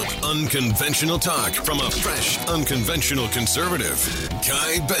world, unconventional talk from a fresh, unconventional conservative.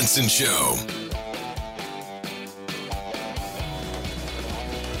 Guy Benson Show.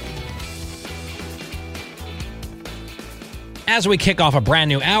 As we kick off a brand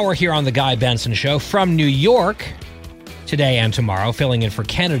new hour here on The Guy Benson Show from New York, today and tomorrow, filling in for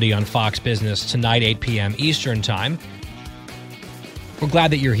Kennedy on Fox Business tonight, 8 p.m. Eastern Time. We're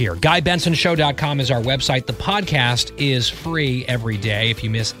glad that you're here. GuyBensonShow.com is our website. The podcast is free every day if you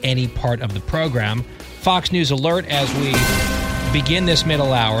miss any part of the program. Fox News Alert as we begin this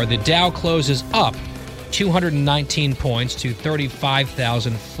middle hour. The Dow closes up 219 points to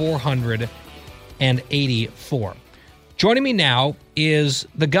 35,484. Joining me now is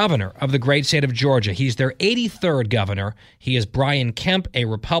the governor of the great state of Georgia. He's their 83rd governor. He is Brian Kemp, a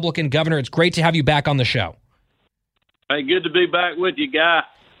Republican governor. It's great to have you back on the show. Hey, good to be back with you, Guy.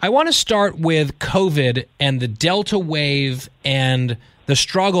 I want to start with COVID and the Delta wave and the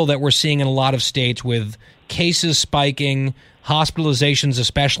struggle that we're seeing in a lot of states with cases spiking, hospitalizations,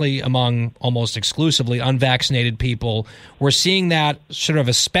 especially among almost exclusively unvaccinated people. We're seeing that sort of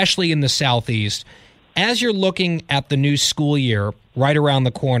especially in the Southeast. As you're looking at the new school year right around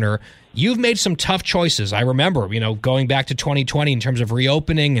the corner, you've made some tough choices. I remember, going back to 2020 in terms of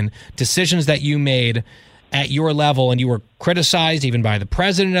reopening and decisions that you made at your level, and you were criticized even by the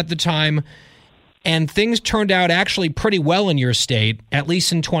president at the time. and things turned out actually pretty well in your state, at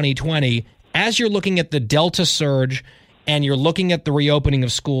least in 2020. As you're looking at the Delta surge and you're looking at the reopening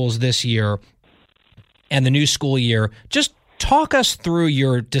of schools this year and the new school year, just talk us through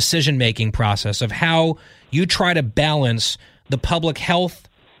your decision-making process of how you try to balance the public health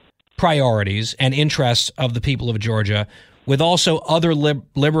priorities and interests of the people of Georgia with also other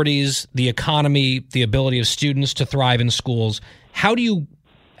liberties, the economy, the ability of students to thrive in schools. How do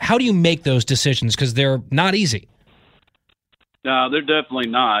you make those decisions? Because they're not easy. No, they're definitely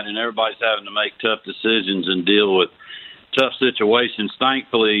not, and everybody's having to make tough decisions and deal with tough situations.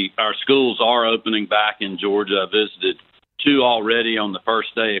 Thankfully, our schools are opening back in Georgia. I visited 2 already on the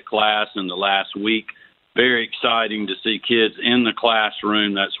first day of class in the last week. Very exciting to see kids in the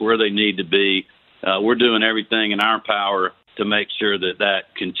classroom. That's where they need to be. We're doing everything in our power to make sure that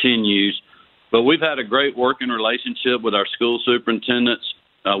that continues. But we've had a great working relationship with our school superintendents.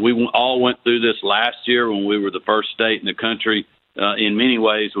 We all went through this last year when we were the first state in the country, in many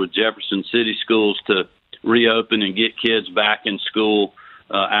ways, with Jefferson City schools to reopen and get kids back in school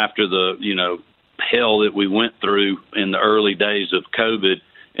after the, hell that we went through in the early days of COVID.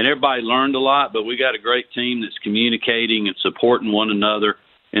 And everybody learned a lot, but we got a great team that's communicating and supporting one another.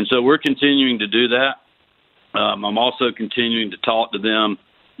 And so we're continuing to do that. I'm also continuing to talk to them,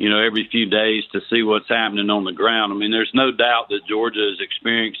 every few days to see what's happening on the ground. I mean, there's no doubt that Georgia is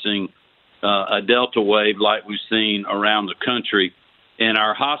experiencing a Delta wave like we've seen around the country. And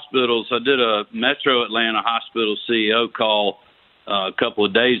our hospitals, I did a Metro Atlanta hospital CEO call a couple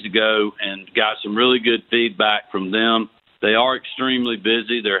of days ago and got some really good feedback from them. They are extremely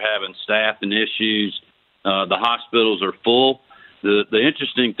busy. They're having staffing issues. The hospitals are full. The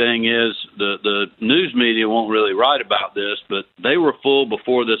interesting thing is the news media won't really write about this, but they were full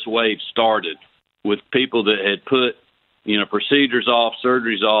before this wave started with people that had put, procedures off,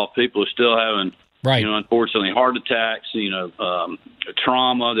 surgeries off. People are still having, unfortunately, heart attacks,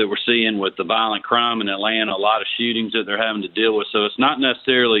 trauma that we're seeing with the violent crime in Atlanta, a lot of shootings that they're having to deal with. So it's not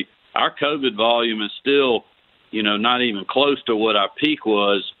necessarily our COVID volume is still, not even close to what our peak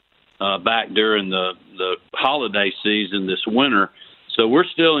was back during the holiday season this winter. So we're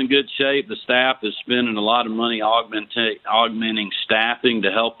still in good shape. The staff is spending a lot of money augmenting staffing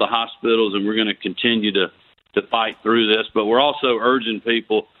to help the hospitals, and we're going to continue to fight through this. But we're also urging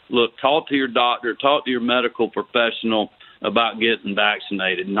people, look, talk to your doctor, talk to your medical professional about getting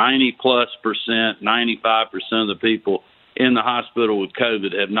vaccinated. 90+%, 95% of the people in the hospital with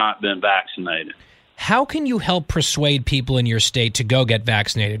COVID have not been vaccinated. How can you help persuade people in your state to go get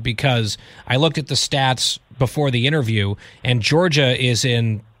vaccinated? Because I looked at the stats before the interview, and Georgia is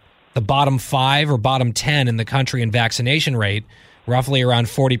in the bottom 5 or bottom 10 in the country in vaccination rate. Roughly around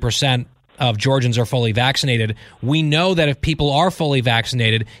 40% of Georgians are fully vaccinated. We know that if people are fully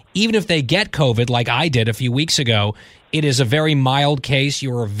vaccinated, even if they get COVID like I did a few weeks ago, it is a very mild case.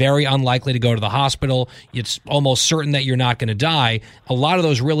 You are very unlikely to go to the hospital. It's almost certain that you're not going to die. A lot of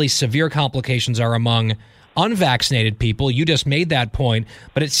those really severe complications are among unvaccinated people. You just made that point,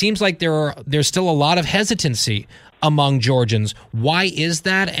 but it seems like there's still a lot of hesitancy among Georgians. Why is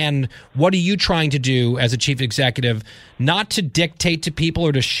that, and what are you trying to do as a chief executive, not to dictate to people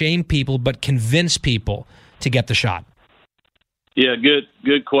or to shame people, but convince people to get the shot? Yeah,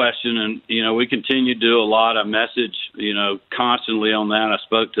 good question. And, we continue to do a lot of message, constantly on that. I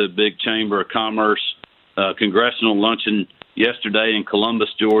spoke to the big Chamber of Commerce congressional luncheon yesterday in Columbus,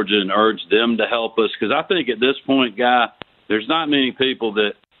 Georgia, and urged them to help us. Because I think at this point, Guy, there's not many people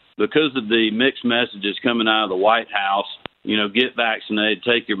that, because of the mixed messages coming out of the White House, get vaccinated,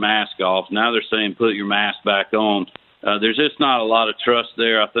 take your mask off. Now they're saying put your mask back on. There's just not a lot of trust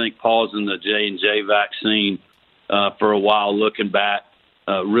there. I think pausing the J&J vaccine for a while, looking back,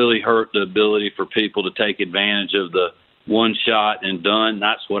 really hurt the ability for people to take advantage of the one shot and done.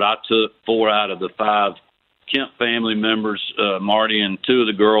 That's what I took. 4 out of the 5 Kemp family members, Marty and 2 of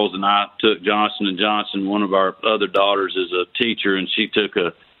the girls, and I took Johnson & Johnson. One of our other daughters is a teacher, and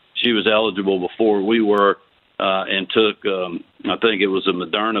she was eligible before we were, and took, I think it was a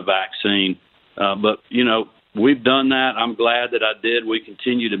Moderna vaccine. But, we've done that. I'm glad that I did. We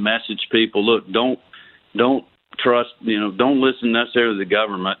continue to message people, look, don't trust, don't listen necessarily to the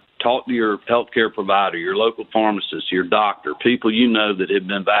government. Talk to your healthcare provider, your local pharmacist, your doctor, people that have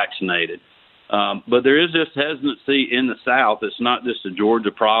been vaccinated. But there is this hesitancy in the South. It's not just a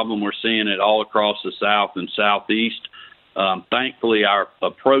Georgia problem. We're seeing it all across the South and Southeast. Thankfully, our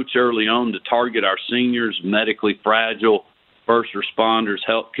approach early on to target our seniors, medically fragile, first responders,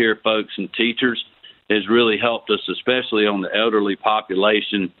 healthcare folks, and teachers has really helped us, especially on the elderly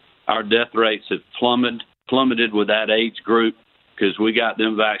population. Our death rates have plummeted with that age group because we got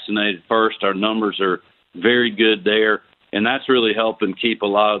them vaccinated first. Our numbers are very good there, and that's really helping keep a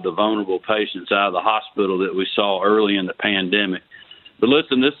lot of the vulnerable patients out of the hospital that we saw early in the pandemic. But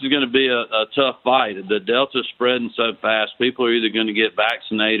listen, this is going to be a tough fight. The Delta's spreading so fast, people are either going to get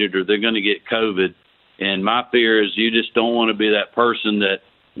vaccinated or they're going to get COVID. And my fear is you just don't want to be that person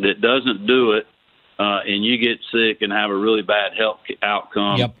that doesn't do it, and you get sick and have a really bad health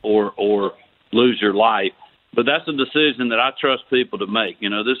outcome or lose your life. But that's a decision that I trust people to make. You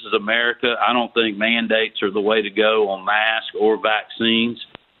know, this is America. I don't think mandates are the way to go on masks or vaccines.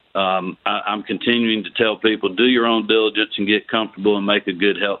 I'm continuing to tell people, do your own diligence and get comfortable and make a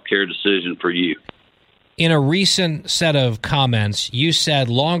good health care decision for you. In a recent set of comments, you said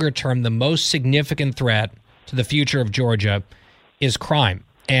longer term, the most significant threat to the future of Georgia is crime.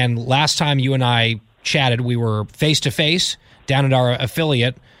 And last time you and I chatted, we were face-to-face down at our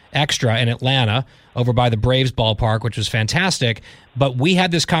affiliate, Extra, in Atlanta, over by the Braves ballpark, which was fantastic. But we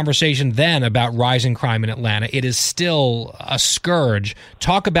had this conversation then about rising crime in Atlanta. It is still a scourge.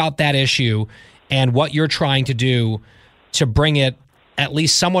 Talk about that issue and what you're trying to do to bring it at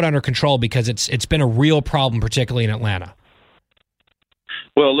least somewhat under control, because it's been a real problem, particularly in Atlanta.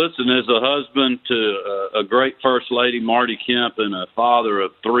 Well, listen, as a husband to a great First Lady, Marty Kemp, and a father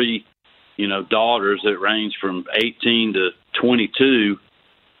of three, daughters that range from 18 to 22,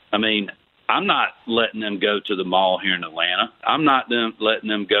 I mean, I'm not letting them go to the mall here in Atlanta. I'm not letting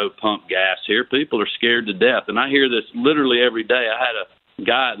them go pump gas here. People are scared to death. And I hear this literally every day. I had a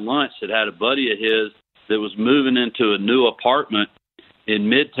guy at lunch that had a buddy of his that was moving into a new apartment in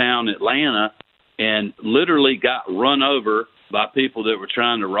Midtown Atlanta and literally got run over by people that were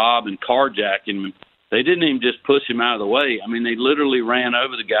trying to rob and carjack him. They didn't even just push him out of the way. I mean, they literally ran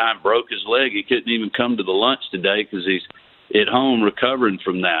over the guy and broke his leg. He couldn't even come to the lunch today because he's at home recovering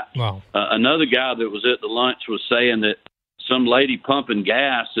from that. Wow. Another guy that was at the lunch was saying that some lady pumping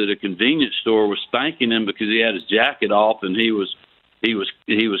gas at a convenience store was thanking him because he had his jacket off and he was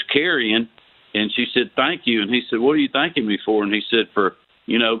carrying. And she said, "Thank you." And he said, "What are you thanking me for?" And he said, "For,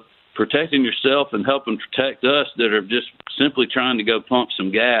 protecting yourself and helping protect us that are just simply trying to go pump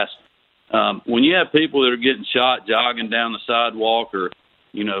some gas." When you have people that are getting shot jogging down the sidewalk, or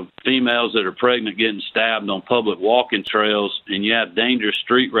females that are pregnant getting stabbed on public walking trails, and you have dangerous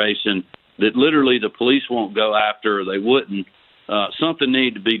street racing that literally the police won't go after, or they wouldn't, something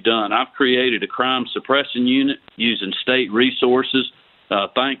need to be done. I've created a crime suppression unit using state resources.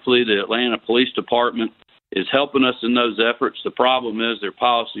 Thankfully, the Atlanta Police Department is helping us in those efforts. The problem is their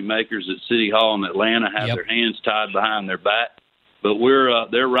policymakers at City Hall in Atlanta have their hands tied behind their back. But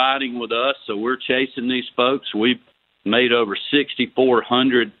they're riding with us, so we're chasing these folks. We've made over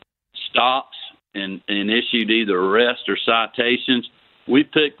 6,400 stops and issued either arrests or citations. We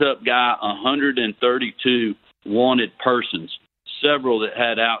picked up 132 wanted persons, several that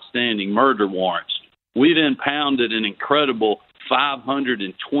had outstanding murder warrants. We've impounded an incredible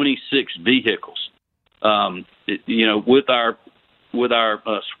 526 vehicles. With our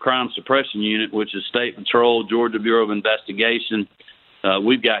crime suppression unit, which is State Patrol, Georgia Bureau of Investigation,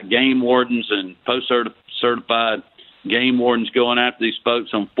 we've got game wardens and post-certified game wardens going after these folks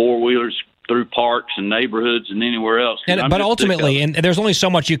on four-wheelers through parks and neighborhoods and anywhere else. But ultimately, and there's only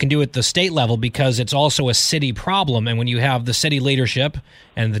so much you can do at the state level because it's also a city problem. And when you have the city leadership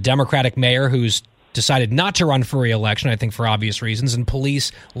and the Democratic mayor who's decided not to run for re-election, I think for obvious reasons, and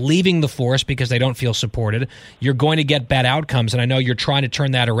police leaving the force because they don't feel supported, you're going to get bad outcomes. And I know you're trying to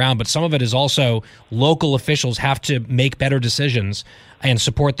turn that around, but some of it is also local officials have to make better decisions and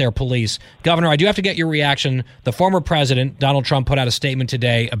support their police. Governor, I do have to get your reaction. The former president, Donald Trump, put out a statement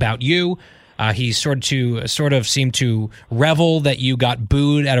today about you. He sort of seemed to revel that you got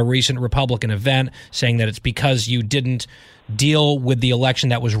booed at a recent Republican event, saying that it's because you didn't deal with the election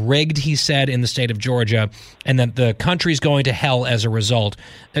that was rigged, he said, in the state of Georgia, and that the country's going to hell as a result.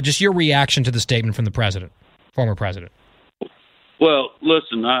 Just your reaction to the statement from the president, former president. Well,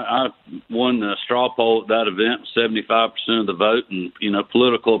 listen, I won the straw poll at that event, 75% of the vote, and,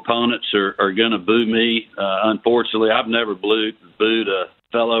 political opponents are going to boo me. Unfortunately, I've never booed a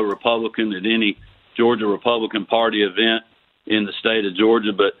fellow Republican at any Georgia Republican Party event in the state of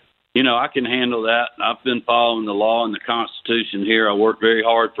Georgia, but I can handle that. I've been following the law and the Constitution here. I worked very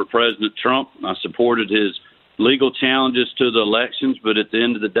hard for President Trump. I supported his legal challenges to the elections. But at the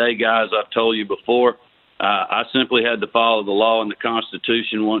end of the day, guys, I've told you before, I simply had to follow the law and the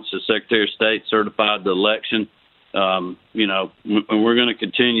Constitution once the Secretary of State certified the election. And we're going to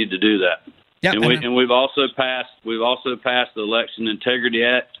continue to do that. Yep, and we've also passed the Election Integrity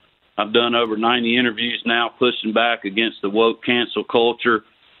Act. I've done over 90 interviews now pushing back against the woke cancel culture,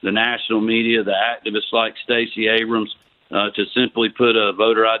 the national media, the activists like Stacey Abrams. to simply put a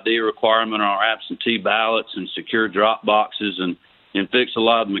voter ID requirement on our absentee ballots and secure drop boxes and fix a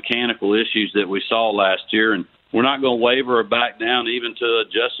lot of the mechanical issues that we saw last year. And we're not going to waver or back down even to a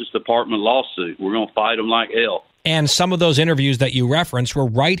Justice Department lawsuit. We're going to fight them like hell. And some of those interviews that you referenced were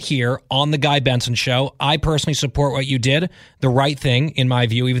right here on the Guy Benson Show. I personally support what you did, the right thing, in my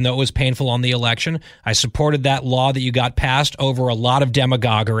view, even though it was painful on the election. I supported that law that you got passed over a lot of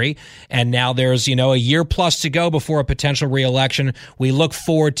demagoguery. And now there's, a year plus to go before a potential reelection. We look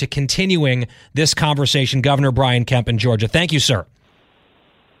forward to continuing this conversation. Governor Brian Kemp in Georgia. Thank you, sir.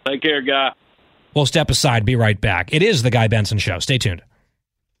 Take care, Guy. We'll step aside. Be right back. It is the Guy Benson Show. Stay tuned.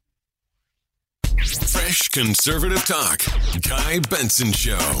 Fresh conservative talk. Guy Benson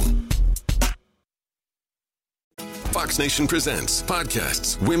Show. Fox Nation presents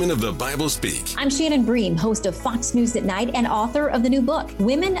podcasts Women of the Bible Speak. I'm Shannon Bream, host of Fox News at Night and author of the new book,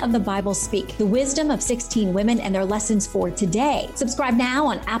 Women of the Bible Speak, the wisdom of 16 women and their lessons for today. Subscribe now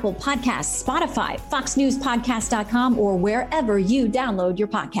on Apple Podcasts, Spotify, foxnewspodcast.com, or wherever you download your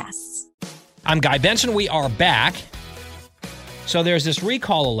podcasts. I'm Guy Benson. We are back. So there's this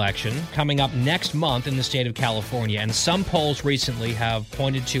recall election coming up next month in the state of California, and some polls recently have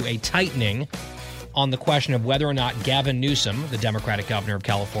pointed to a tightening on the question of whether or not Gavin Newsom, the Democratic governor of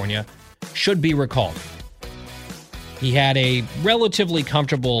California, should be recalled. He had a relatively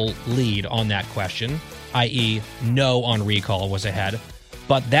comfortable lead on that question, i.e. no on recall was ahead,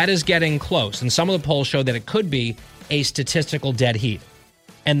 but that is getting close, and some of the polls show that it could be a statistical dead heat.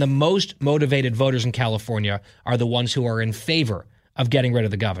 And the most motivated voters in California are the ones who are in favor of getting rid of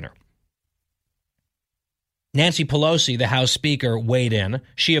the governor. Nancy Pelosi, the House Speaker, weighed in.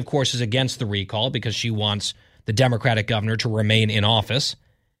 She, of course, is against the recall because she wants the Democratic governor to remain in office.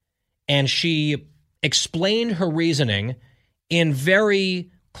 And she explained her reasoning in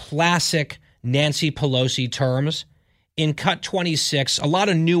very classic Nancy Pelosi terms. In Cut 26, a lot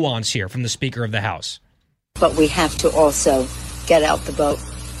of nuance here from the Speaker of the House. But we have to also get out the vote.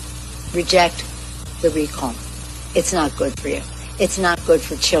 Reject the recall. It's not good for you. It's not good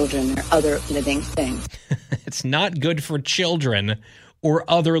for children or other living things. It's not good for children or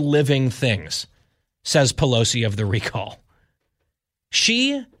other living things, says Pelosi of the recall.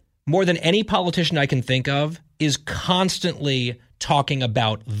 She, more than any politician I can think of, is constantly talking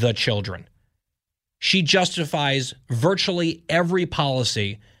about the children. She justifies virtually every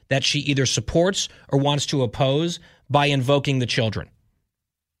policy that she either supports or wants to oppose by invoking the children.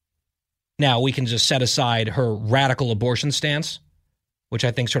 Now, we can just set aside her radical abortion stance, which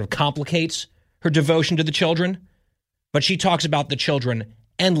I think sort of complicates her devotion to the children, but she talks about the children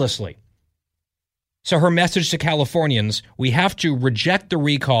endlessly. So her message to Californians, we have to reject the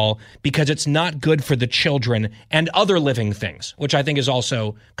recall because it's not good for the children and other living things, which I think is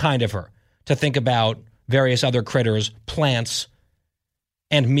also kind of her, to think about various other critters, plants,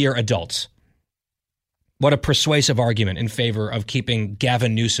 and mere adults. What a persuasive argument in favor of keeping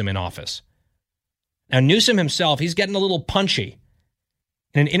Gavin Newsom in office. Now, Newsom himself, he's getting a little punchy.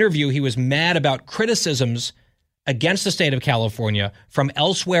 In an interview, he was mad about criticisms against the state of California from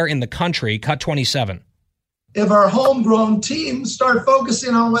elsewhere in the country. Cut 27. If our homegrown teams start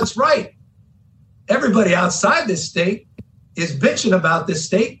focusing on what's right, everybody outside this state is bitching about this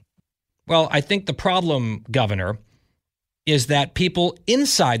state. Well, I think the problem, Governor, is that people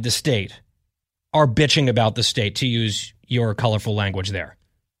inside the state are bitching about the state, to use your colorful language there,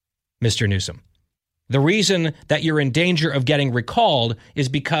 Mr. Newsom. The reason that you're in danger of getting recalled is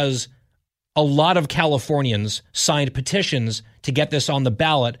because a lot of Californians signed petitions to get this on the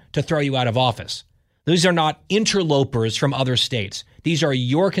ballot to throw you out of office. These are not interlopers from other states. These are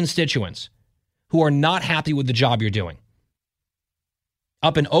your constituents who are not happy with the job you're doing.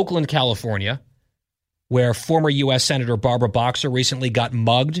 Up in Oakland, California, where former U.S. Senator Barbara Boxer recently got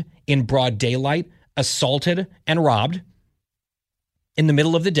mugged in broad daylight, assaulted, and robbed in the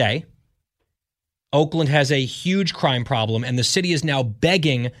middle of the day, Oakland has a huge crime problem, and the city is now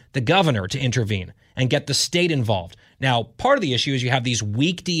begging the governor to intervene and get the state involved. Now, part of the issue is you have these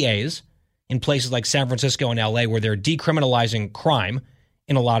weak DAs in places like San Francisco and L.A. where they're decriminalizing crime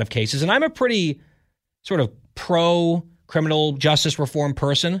in a lot of cases. And I'm a pretty sort of pro-criminal justice reform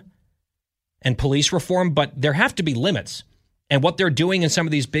person and police reform, but there have to be limits. And what they're doing in some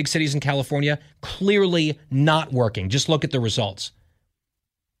of these big cities in California, clearly not working. Just look at the results.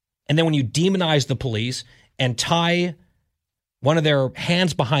 And then when you demonize the police and tie one of their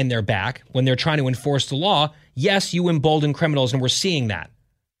hands behind their back when they're trying to enforce the law, yes, you embolden criminals, and we're seeing that.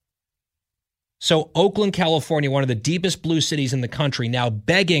 So Oakland, California, one of the deepest blue cities in the country, now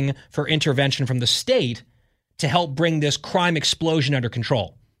begging for intervention from the state to help bring this crime explosion under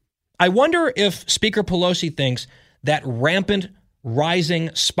control. I wonder if Speaker Pelosi thinks that rampant, rising,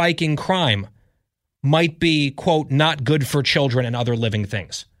 spiking crime might be, quote, not good for children and other living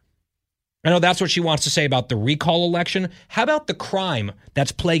things. I know that's what she wants to say about the recall election. How about the crime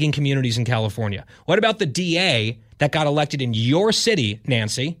that's plaguing communities in California? What about the DA that got elected in your city,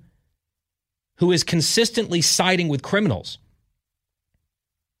 Nancy, who is consistently siding with criminals?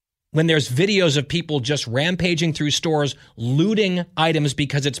 When there's videos of people just rampaging through stores, looting items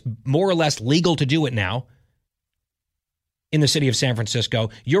because it's more or less legal to do it now in the city of San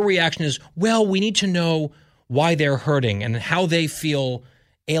Francisco, your reaction is, well, we need to know why they're hurting and how they feel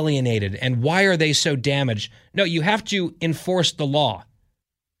alienated and why are they so damaged. No, you have to enforce the law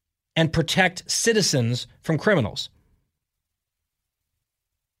and protect citizens from criminals.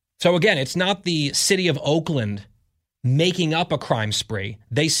 So again, it's not the city of Oakland making up a crime spree.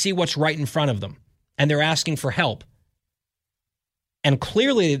 They see what's right in front of them, and they're asking for help. And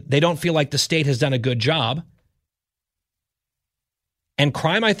clearly, they don't feel like the state has done a good job. And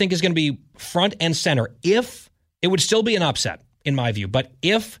crime, I think, is going to be front and center. If it would still be an upset, in my view, but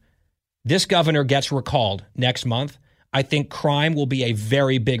if this governor gets recalled next month, I think crime will be a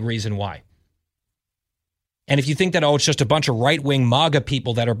very big reason why. And if you think that, it's just a bunch of right-wing MAGA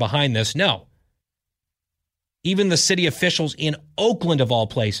people that are behind this, no. Even the city officials in Oakland, of all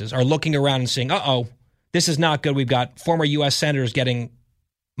places, are looking around and saying, this is not good. We've got former U.S. senators getting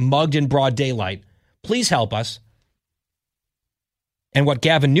mugged in broad daylight. Please help us. And what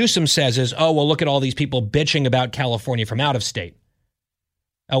Gavin Newsom says is, look at all these people bitching about California from out of state.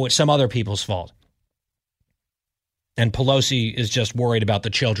 It's some other people's fault. And Pelosi is just worried about the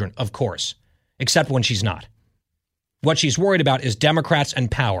children, of course, except when she's not. What she's worried about is Democrats and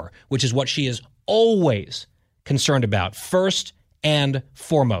power, which is what she is always concerned about, first and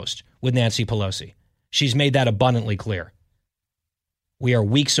foremost, with Nancy Pelosi. She's made that abundantly clear. We are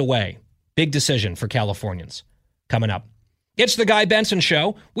weeks away. Big decision for Californians coming up. It's the Guy Benson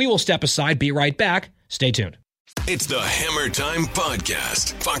Show. We will step aside, be right back. Stay tuned. It's the Hammer Time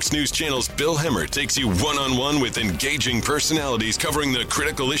Podcast. Fox News Channel's Bill Hemmer takes you one-on-one with engaging personalities covering the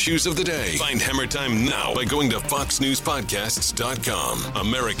critical issues of the day. Find Hammer Time now by going to foxnewspodcasts.com.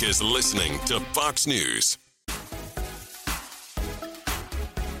 America's listening to Fox News.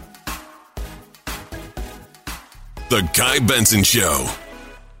 The Guy Benson Show.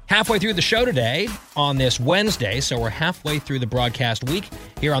 Halfway through the show today on this Wednesday, so we're halfway through the broadcast week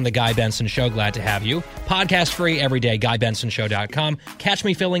here on The Guy Benson Show. Glad to have you. Podcast free every day, GuyBensonShow.com. Catch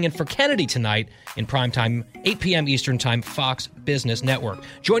me filling in for Kennedy tonight in primetime, 8 p.m. Eastern Time, Fox Business Network.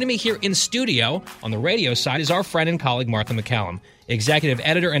 Joining me here in studio on the radio side is our friend and colleague, Martha McCallum, executive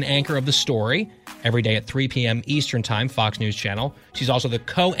editor and anchor of The Story, every day at 3 p.m. Eastern Time, Fox News Channel. She's also the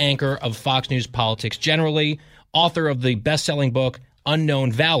co-anchor of Fox News Politics Generally, author of the best-selling book,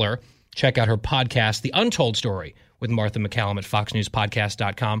 Unknown Valor. Check out her podcast, The Untold Story, with Martha McCallum at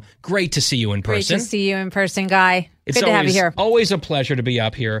foxnewspodcast.com. Great to see you in person. Great to see you in person, Guy. Good to have you here. Always a pleasure to be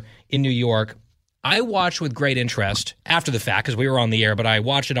up here in New York. I watched with great interest, after the fact, because we were on the air, but I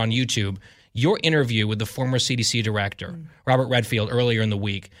watched it on YouTube, your interview with the former CDC director, Robert Redfield, earlier in the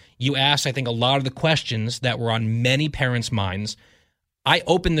week. You asked, I think, a lot of the questions that were on many parents' minds. I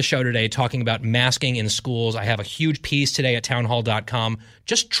opened the show today talking about masking in schools. I have a huge piece today at townhall.com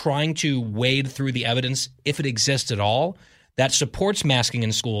just trying to wade through the evidence, if it exists at all, that supports masking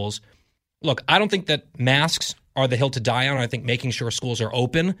in schools. Look, I don't think that masks are the hill to die on. I think making sure schools are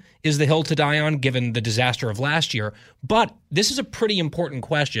open is the hill to die on, given the disaster of last year. But this is a pretty important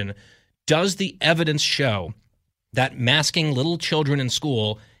question. Does the evidence show that masking little children in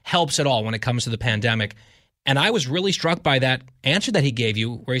school helps at all when it comes to the pandemic? And I was really struck by that answer that he gave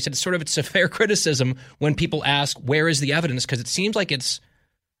you, where he said it's a fair criticism when people ask, where is the evidence? Because it seems like it's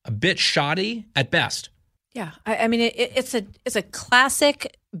a bit shoddy at best. Yeah. I mean, it's a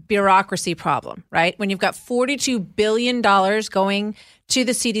classic bureaucracy problem, right? When you've got $42 billion going to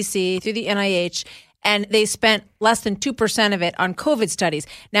the CDC through the NIH, and they spent less than 2% of it on COVID studies.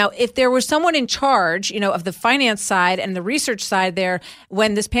 Now, if there was someone in charge, of the finance side and the research side there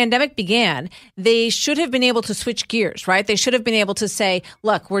when this pandemic began, they should have been able to switch gears, right? They should have been able to say,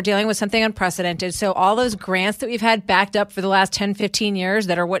 look, we're dealing with something unprecedented. So all those grants that we've had backed up for the last 10, 15 years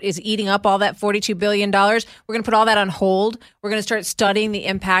that are what is eating up all that $42 billion, we're going to put all that on hold. We're going to start studying the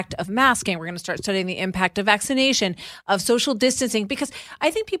impact of masking. We're going to start studying the impact of vaccination, of social distancing, because I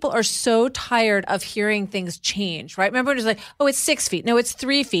think people are so tired of hearing things change, right? Remember, it was like, it's 6 feet. No, it's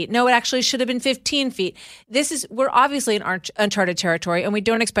 3 feet. No, it actually should have been 15 feet. We're obviously in uncharted territory, and we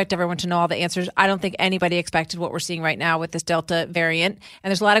don't expect everyone to know all the answers. I don't think anybody expected what we're seeing right now with this Delta variant.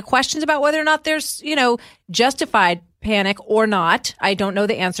 And there's a lot of questions about whether or not there's, justified panic or not. I don't know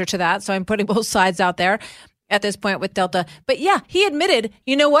the answer to that, so I'm putting both sides out there. at this point with Delta. But yeah, he admitted,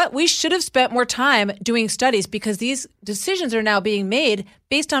 you know what? We should have spent more time doing studies because these decisions are now being made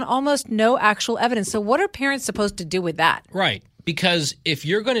based on almost no actual evidence. So what are parents supposed to do with that? Right. Because if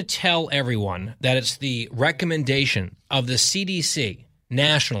you're going to tell everyone that it's the recommendation of the CDC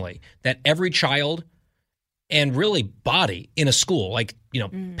nationally that every child and really body in a school, like,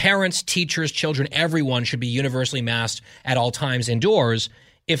 parents, teachers, children, everyone should be universally masked at all times indoors.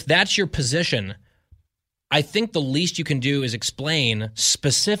 If that's your position, I think the least you can do is explain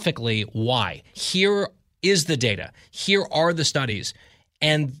specifically why. Here is the data. Here are the studies.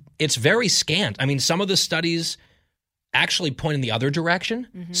 And it's very scant. I mean, some of the studies actually point in the other direction.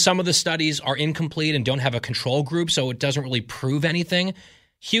 Mm-hmm. Some of the studies are incomplete and don't have a control group, so it doesn't really prove anything.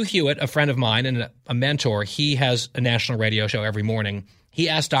 Hugh Hewitt, a friend of mine and a mentor, he has a national radio show every morning. He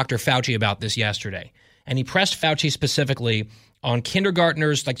asked Dr. Fauci about this yesterday, and he pressed Fauci specifically on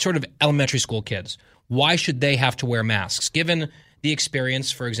kindergartners, like sort of elementary school kids. Why should they have to wear masks, given the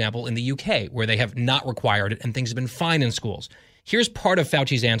experience, for example, in the UK, where they have not required it and things have been fine in schools? Here's part of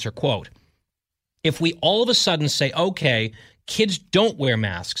Fauci's answer, quote, "If we all of a sudden say, okay, kids don't wear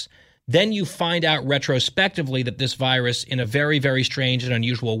masks, then you find out retrospectively that this virus, in a very, very strange and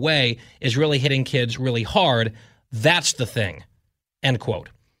unusual way, is really hitting kids really hard. That's the thing," end quote.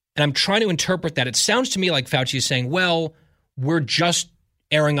 And I'm trying to interpret that. It sounds to me like Fauci is saying, well, we're just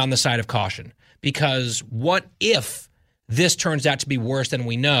erring on the side of caution, because what if this turns out to be worse than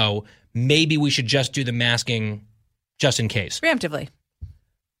we know? Maybe we should just do the masking just in case. Preemptively.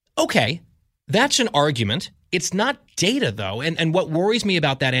 Okay, that's an argument. It's not data, though. And what worries me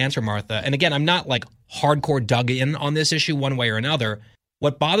about that answer, Martha, and again, I'm not like hardcore dug in on this issue one way or another.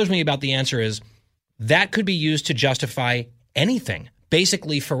 What bothers me about the answer is that could be used to justify anything,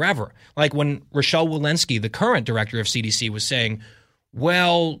 basically forever. Like when Rochelle Walensky, the current director of CDC, was saying,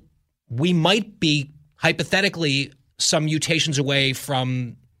 well, we might be hypothetically some mutations away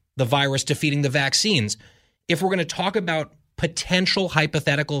from the virus defeating the vaccines. If we're going to talk about potential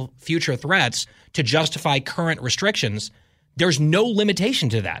hypothetical future threats to justify current restrictions, there's no limitation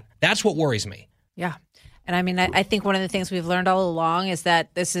to that. That's what worries me. Yeah. And I mean, I think one of the things we've learned all along is that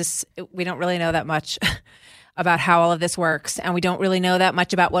we don't really know that much about how all of this works. And we don't really know that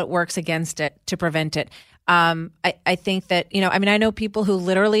much about what works against it to prevent it. I think that, I know people who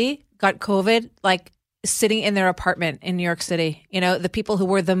literally got COVID, like sitting in their apartment in New York City, the people who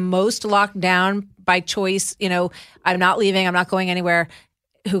were the most locked down by choice, I'm not leaving, I'm not going anywhere,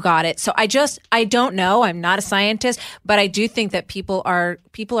 who got it. So I don't know. I'm not a scientist, but I do think that people are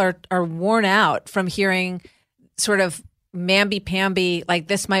worn out from hearing sort of mamby-pamby, like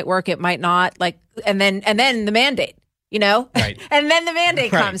this might work, it might not, like, and then the mandate. Right. And then the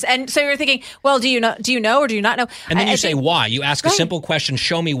mandate comes. And so you're thinking, well, do you know or do you not know? And then you say why. You ask a simple question,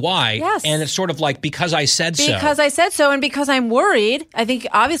 show me why. Yes. And it's sort of like, because I said so. Because I said so, and because I'm worried. I think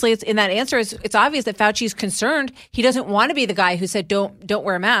obviously it's in that answer, it's obvious that Fauci's concerned. He doesn't want to be the guy who said don't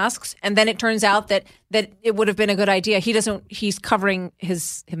wear masks. And then it turns out that it would have been a good idea. He's covering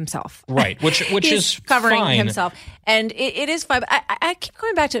himself. Right. Which is covering fine. himself. And it is fine. I keep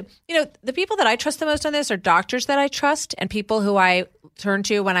going back to, the people that I trust the most on this are doctors that I trust and people who I turn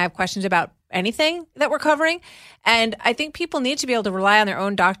to when I have questions about anything that we're covering. And I think people need to be able to rely on their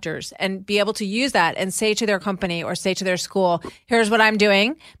own doctors and be able to use that and say to their company or say to their school, here's what I'm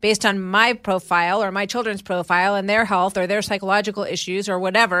doing based on my profile or my children's profile and their health or their psychological issues or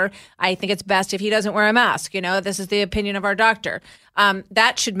whatever. I think it's best if he doesn't wear a mask. This is the opinion of our doctor.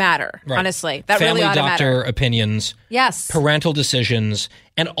 That should matter, right. Honestly. That Family really ought to matter. doctor opinions. Yes. Parental decisions.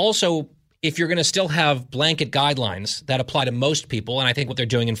 And also, if you're going to still have blanket guidelines that apply to most people, and I think what they're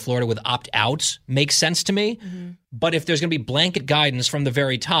doing in Florida with opt-outs makes sense to me, but if there's going to be blanket guidance from the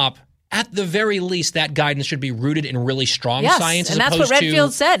very top, at the very least, that guidance should be rooted in really strong science. And that's what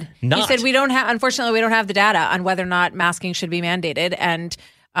Redfield said. Not. He said, unfortunately, we don't have the data on whether or not masking should be mandated. And,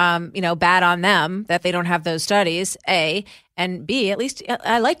 bad on them that they don't have those studies, A. And B, at least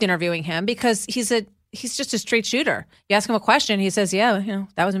I liked interviewing him because he's just a straight shooter. You ask him a question, he says, yeah,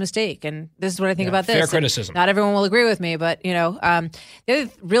 that was a mistake. And this is what I think about this. Fair criticism. And not everyone will agree with me, but, the other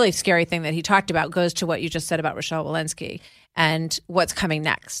really scary thing that he talked about goes to what you just said about Rochelle Walensky and what's coming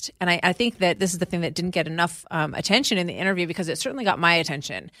next. And I think that this is the thing that didn't get enough attention in the interview because it certainly got my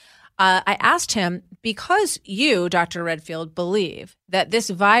attention. I asked him, because you, Dr. Redfield, believe that this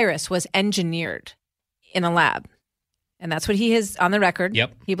virus was engineered in a lab, and that's what he has on the record.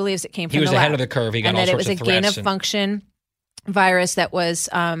 Yep. He believes it came from the lab. He was ahead of the curve. He got all sorts of threats. And that it was a gain-of-function virus that was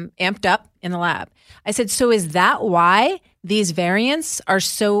amped up in the lab. I said, so is that why these variants are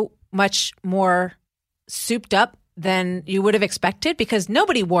so much more souped up than you would have expected because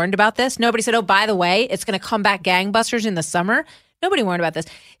nobody warned about this. Nobody said, oh, by the way, it's going to come back gangbusters in the summer. Nobody warned about this.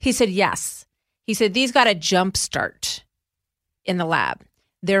 He said, yes. He said, these got a jump start in the lab.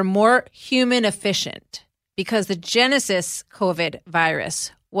 They're more human efficient because the Genesis COVID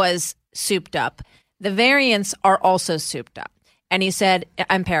virus was souped up. The variants are also souped up. And he said,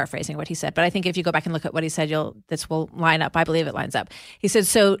 I'm paraphrasing what he said, but I think if you go back and look at what he said, this will line up. I believe it lines up. He said,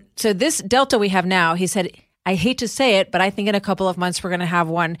 so this Delta we have now, he said, I hate to say it, but I think in a couple of months we're going to have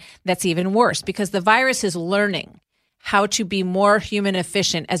one that's even worse because the virus is learning how to be more human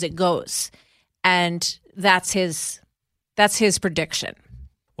efficient as it goes. And that's his prediction.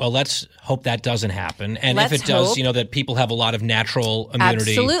 Well, let's hope that doesn't happen. And Let's if it does, hope. that people have a lot of natural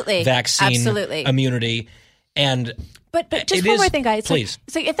immunity, vaccine immunity. And But just one more thing, guys. Please.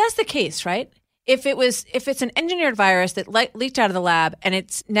 It's like if that's the case, right? If it's an engineered virus that leaked out of the lab and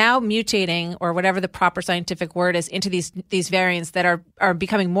it's now mutating or whatever the proper scientific word is into these variants that are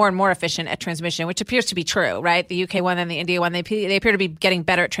becoming more and more efficient at transmission, which appears to be true, right? The UK one and the India one, they appear to be getting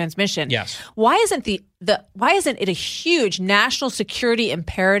better at transmission. Yes. Why isn't it a huge national security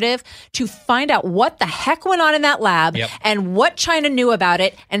imperative to find out what the heck went on in that lab and what China knew about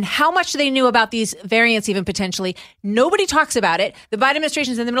it and how much they knew about these variants even potentially? Nobody talks about it. The Biden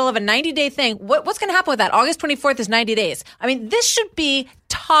administration is in the middle of a 90-day thing. What's going to happen with that? August 24th is 90 days. I mean, this should be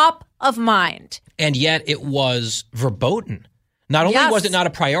top of mind. And yet it was verboten. Not only was it not a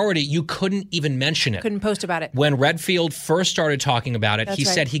priority, you couldn't even mention it. Couldn't post about it. When Redfield first started talking about it, he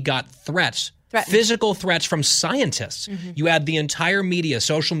said he got threats. Physical threats from scientists. Mm-hmm. You had the entire media,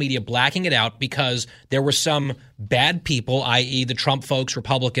 social media, blacking it out because there were some bad people, i.e. the Trump folks,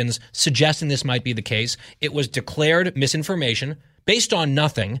 Republicans, suggesting this might be the case. It was declared misinformation based on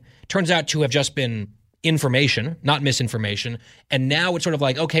nothing. Turns out to have just been information, not misinformation. And now it's sort of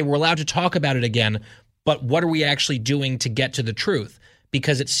like, okay, we're allowed to talk about it again, but what are we actually doing to get to the truth?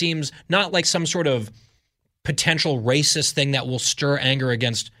 Because it seems not like some sort of potential racist thing that will stir anger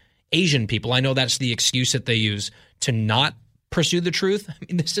against Asian people. I know that's the excuse that they use to not pursue the truth. I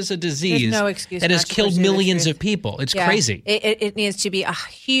mean, this is a disease that has killed millions of people. It's crazy. It needs to be a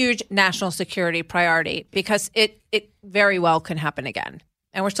huge national security priority because it very well can happen again.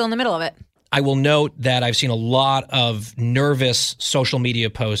 And we're still in the middle of it. I will note that I've seen a lot of nervous social media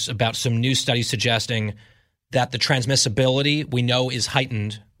posts about some new studies suggesting that the transmissibility we know is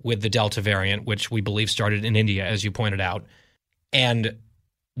heightened with the Delta variant, which we believe started in India, as you pointed out. And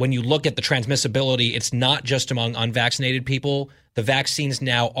when you look at the transmissibility, it's not just among unvaccinated people. The vaccines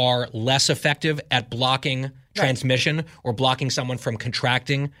now are less effective at blocking transmission or blocking someone from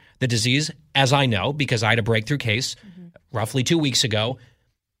contracting the disease, as I know, because I had a breakthrough case roughly 2 weeks ago.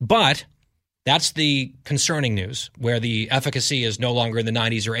 But that's the concerning news, where the efficacy is no longer in the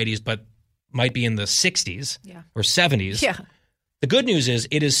 90s or 80s, but might be in the 60s or 70s. Yeah. The good news is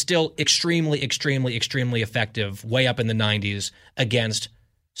it is still extremely, extremely, extremely effective, way up in the 90s against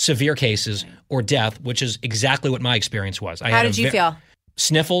severe cases or death, which is exactly what my experience was. How did you feel?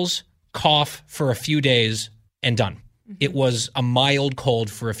 Sniffles, cough for a few days, and done. Mm-hmm. It was a mild cold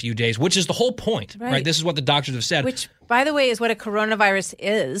for a few days, which is the whole point, right? This is what the doctors have said. Which, by the way, is what a coronavirus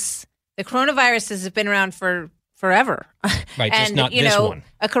is. The coronaviruses have been around for forever. Right, and, just not this one.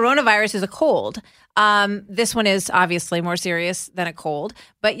 A coronavirus is a cold. This one is obviously more serious than a cold.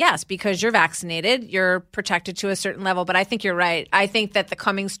 But yes, because you're vaccinated, you're protected to a certain level. But I think you're right. I think that the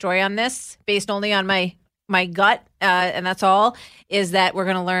coming story on this, based only on my gut, and that's all, is that we're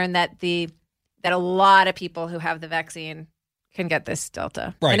going to learn that that a lot of people who have the vaccine can get this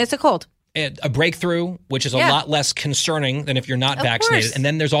Delta. Right. And it's a cold. A breakthrough, which is a lot less concerning than if you're not vaccinated. Course. And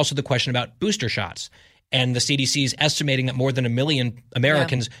then there's also the question about booster shots. And the CDC is estimating that more than 1 million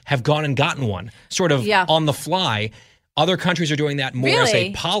Americans have gone and gotten one, sort of on the fly. Other countries are doing that more as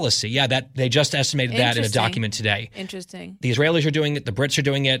a policy. Yeah, that they just estimated that in a document today. Interesting. The Israelis are doing it. The Brits are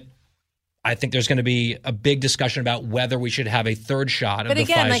doing it. I think there's going to be a big discussion about whether we should have a third shot of the Pfizer.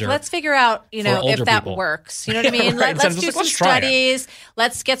 But again, let's figure out, if that works. You know what I mean? Right. Let's do some studies.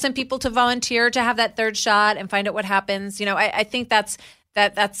 Let's get some people to volunteer to have that third shot and find out what happens. I think that's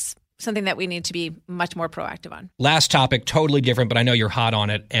something that we need to be much more proactive on. Last topic, totally different, but I know you're hot on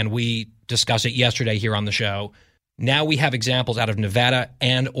it, and we discussed it yesterday here on the show. Now we have examples out of Nevada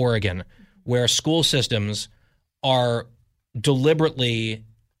and Oregon where school systems are deliberately,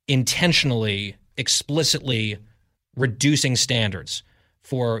 intentionally, explicitly reducing standards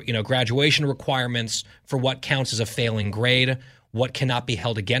for, graduation requirements, for what counts as a failing grade, what cannot be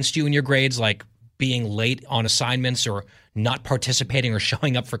held against you in your grades, like being late on assignments or not participating or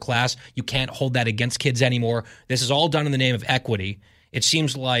showing up for class. You can't hold that against kids anymore. This is all done in the name of equity. It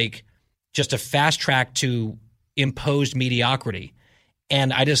seems like just a fast track to imposed mediocrity.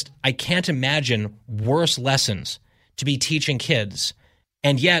 And I can't imagine worse lessons to be teaching kids.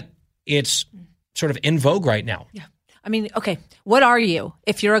 And yet it's sort of in vogue right now. Yeah. I mean, okay, what are you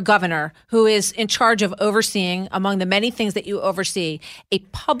if you're a governor who is in charge of overseeing, among the many things that you oversee, a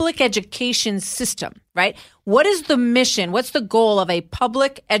public education system, right? What is the mission? What's the goal of a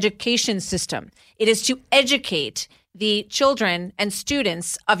public education system? It is to educate the children and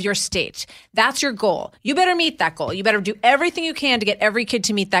students of your state. That's your goal. You better meet that goal. You better do everything you can to get every kid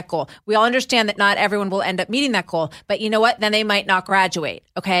to meet that goal. We all understand that not everyone will end up meeting that goal, but you know what? Then they might not graduate,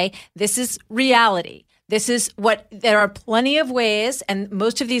 okay? This is reality. There are plenty of ways, and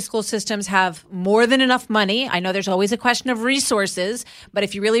most of these school systems have more than enough money. I know there's always a question of resources, but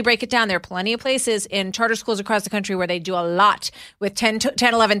if you really break it down, there are plenty of places in charter schools across the country where they do a lot with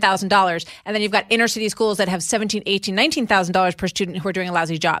 $11,000. And then you've got inner city schools that have $17,000, $18,000, $19,000 per student who are doing a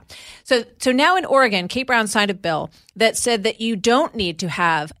lousy job. So now in Oregon, Kate Brown signed a bill that said that you don't need to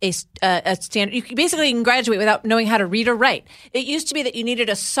have a standard. You can graduate without knowing how to read or write. It used to be that you needed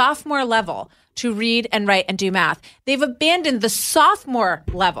a sophomore level to read and write and do math. They've abandoned the sophomore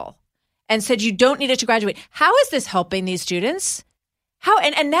level and said you don't need it to graduate. How is this helping these students? How?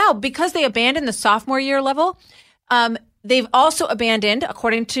 And now, because they abandoned the sophomore year level, they've also abandoned,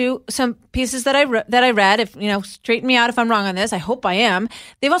 according to some pieces that I read, if straighten me out if I'm wrong on this, I hope I am.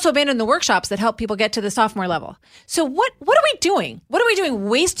 They've also abandoned the workshops that help people get to the sophomore level. So what are we doing? What are we doing?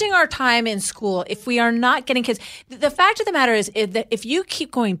 Wasting our time in school if we are not getting kids. The fact of the matter is that if you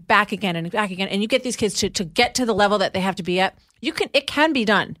keep going back again and back again, and you get these kids to get to the level that they have to be at, it can be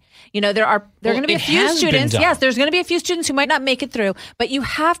done. There are going to be a few students. Yes, there's going to be a few students who might not make it through, but you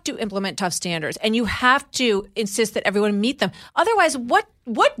have to implement tough standards and you have to insist that everyone meet them. Otherwise, what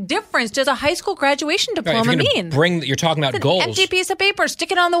difference does a high school graduation diploma mean? You're talking about goals. Empty piece of paper,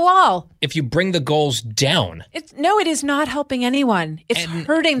 stick it on the wall. If you bring the goals down. It is not helping anyone. It's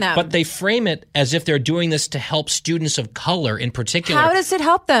hurting them. But they frame it as if they're doing this to help students of color in particular. How does it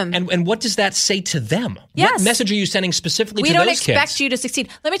help them? And what does that say to them? Yes. What message are you sending specifically to those kids? We don't expect you to succeed.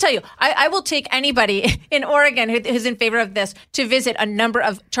 Let me tell you, I will take anybody in Oregon who's in favor of this to visit a number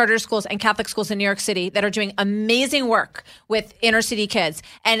of charter schools and Catholic schools in New York City that are doing amazing work with inner city kids.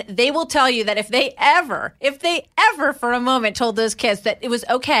 And they will tell you that if they ever for a moment told those kids that it was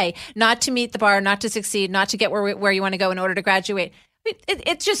okay not to meet the bar, not to succeed, not to get where you want to go in order to graduate,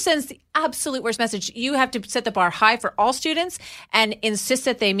 it just sends the absolute worst message. You have to set the bar high for all students and insist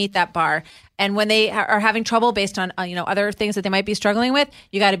that they meet that bar. And when they are having trouble based on other things that they might be struggling with,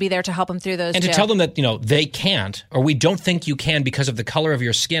 you got to be there to help them through those. And to tell them that they can't, or we don't think you can because of the color of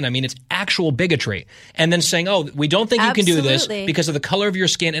your skin. I mean, it's actual bigotry. And then saying, "Oh, we don't think you can do this because of the color of your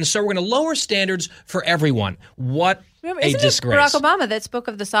skin," and so we're going to lower standards for everyone. What a disgrace! Barack Obama that spoke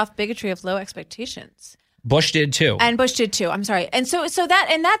of the soft bigotry of low expectations. Bush did too. And Bush did too. I'm sorry. And so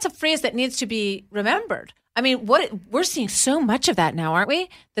that's a phrase that needs to be remembered. I mean, we're seeing so much of that now, aren't we?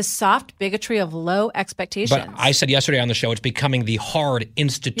 The soft bigotry of low expectations. But I said yesterday on the show, it's becoming the hard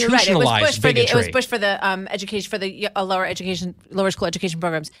institutionalized bigotry. It was Bush for the education, for the lower school education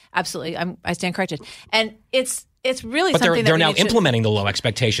programs. Absolutely, I stand corrected. And it's really something they're now implementing the low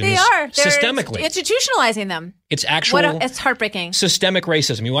expectations. They are systemically institutionalizing them. It's actual. It's heartbreaking. Systemic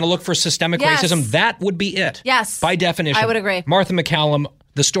racism. You want to look for systemic racism? That would be it. Yes, by definition. I would agree. Martha McCallum,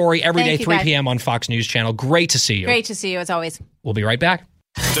 The Story, every day, 3 p.m. on Fox News Channel. Great to see you. Great to see you as always. We'll be right back.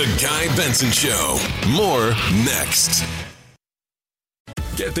 The Guy Benson Show. More next.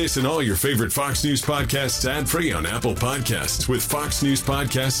 Get this and all your favorite Fox News podcasts ad-free on Apple Podcasts with Fox News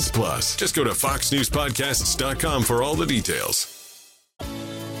Podcasts Plus. Just go to foxnewspodcasts.com for all the details.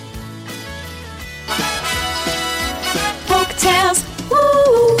 Woke Tales.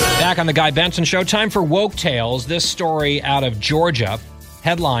 Woo! Back on the Guy Benson Show. Time for Woke Tales. This story out of Georgia.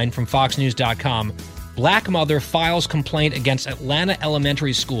 Headline from foxnews.com. Black mother files complaint against Atlanta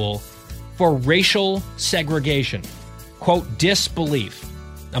elementary school for racial segregation. Quote, disbelief.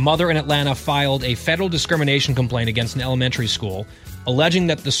 A mother in Atlanta filed a federal discrimination complaint against an elementary school, alleging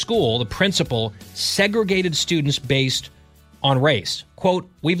that the school, the principal, segregated students based on race. Quote,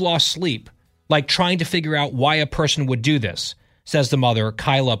 we've lost sleep, like trying to figure out why a person would do this, says the mother,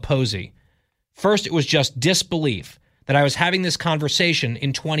 Kyla Posey. First, it was just disbelief that I was having this conversation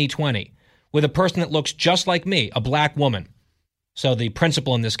in 2020 with a person that looks just like me, a black woman. So the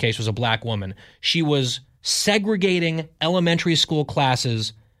principal in this case was a black woman. She was segregating elementary school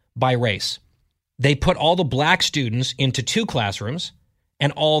classes by race. They put all the black students into 2 classrooms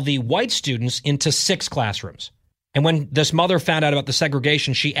and all the white students into 6 classrooms. And when this mother found out about the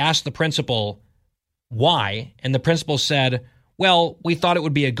segregation, she asked the principal why, and the principal said, well, we thought it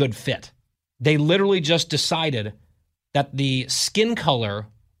would be a good fit. They literally just decided that the skin color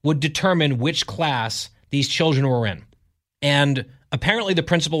would determine which class these children were in. And apparently the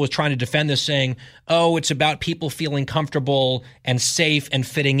principal was trying to defend this, saying, oh, it's about people feeling comfortable and safe and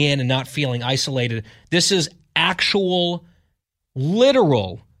fitting in and not feeling isolated. This is actual,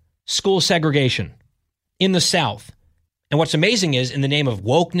 literal school segregation in the South. And what's amazing is, in the name of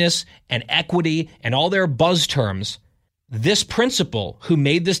wokeness and equity and all their buzz terms, this principal who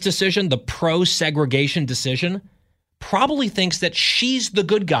made this decision, the pro-segregation decision, probably thinks that she's the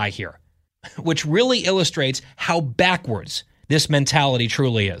good guy here, which really illustrates how backwards this mentality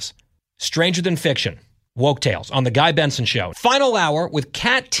truly is. Stranger than fiction. Woke Tales on The Guy Benson Show. Final hour with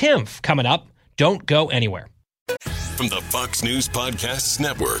Kat Timpf coming up. Don't go anywhere. From the Fox News Podcasts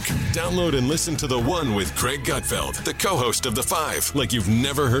Network, download and listen to The One with Craig Gutfeld, the co-host of The Five, like you've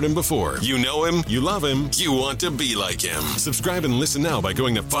never heard him before. You know him, you love him, you want to be like him. Subscribe and listen now by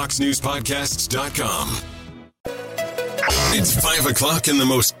going to foxnewspodcasts.com. It's 5 o'clock in the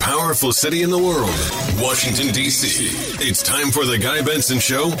most powerful city in the world, Washington, D.C. It's time for the Guy Benson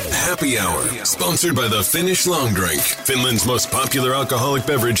Show Happy Hour, sponsored by the Finnish Long Drink. Finland's most popular alcoholic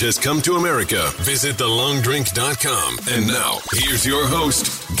beverage has come to America. Visit thelongdrink.com. And now, here's your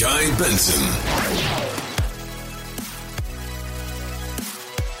host, Guy Benson.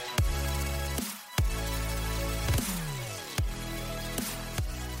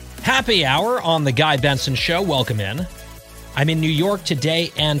 Happy hour on the Guy Benson Show. Welcome in. I'm in New York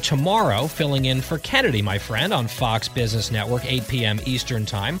today and tomorrow, filling in for Kennedy, my friend, on Fox Business Network, 8 p.m. Eastern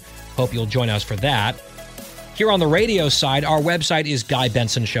Time. Hope you'll join us for that. Here on the radio side, our website is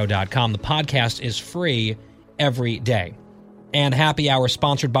GuyBensonShow.com. The podcast is free every day. And happy hour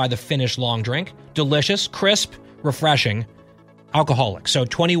sponsored by the Finnish Long Drink. Delicious, crisp, refreshing, alcoholic. So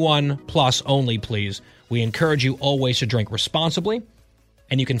 21 plus only, please. We encourage you always to drink responsibly.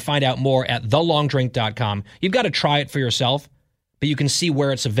 And you can find out more at thelongdrink.com. You've got to try it for yourself, but you can see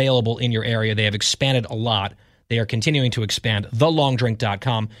where it's available in your area. They have expanded a lot. They are continuing to expand.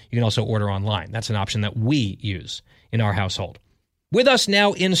 Thelongdrink.com. You can also order online. That's an option that we use in our household. With us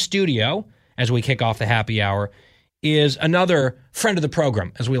now in studio, as we kick off the happy hour, is another friend of the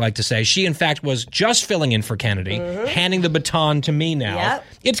program, as we like to say. She, in fact, was just filling in for Kennedy, handing the baton to me now. Yep.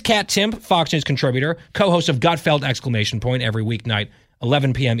 It's Kat Timpf, Fox News contributor, co-host of Gutfeld! Every weeknight,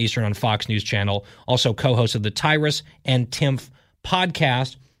 11 p.m. Eastern on Fox News Channel. Also co-host of the Tyrus and Timpf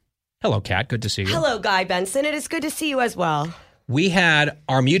podcast. Hello, Kat. Good to see you. Hello, Guy Benson. It is good to see you as well. We had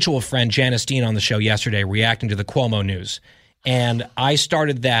our mutual friend Janice Dean on the show yesterday reacting to the Cuomo news. And I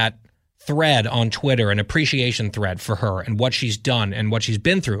started that thread on Twitter, an appreciation thread for her and what she's done and what she's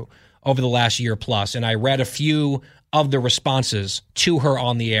been through over the last year plus. And I read a few of the responses to her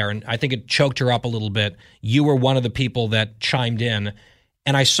on the air, and I think it choked her up a little bit. You were one of the people that chimed in.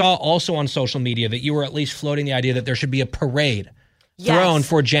 And I saw also on social media that you were at least floating the idea that there should be a parade thrown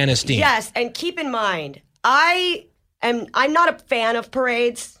for Janice Dean. Yes, and keep in mind, I'm not a fan of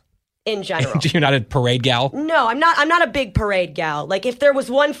parades in general. You're not a parade gal? No, I'm not a big parade gal. Like, if there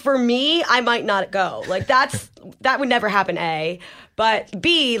was one for me, I might not go. Like, that would never happen, A. But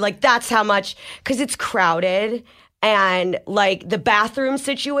B, like, that's how much, because it's crowded. And, like, the bathroom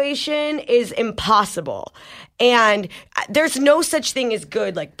situation is impossible. And there's no such thing as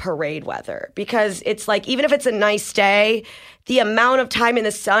good, like, parade weather. Because it's like, even if it's a nice day, the amount of time in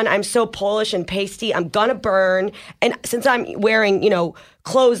the sun, I'm so Polish and pasty, I'm gonna burn. And since I'm wearing,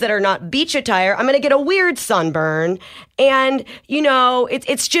 clothes that are not beach attire, I'm gonna get a weird sunburn. And,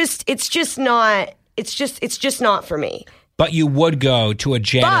 it's just not for me. But you would go to a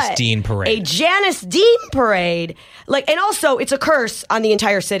Janice Dean parade. A Janice Dean parade, and also it's a curse on the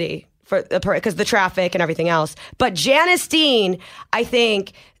entire city for the parade because the traffic and everything else. But Janice Dean, I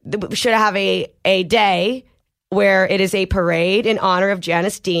think, should have a day where it is a parade in honor of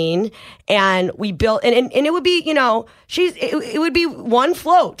Janice Dean, and we built and it would be it would be one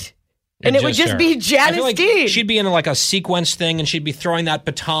float. And it would just be Janice Dean. She'd be in like a sequence thing, and she'd be throwing that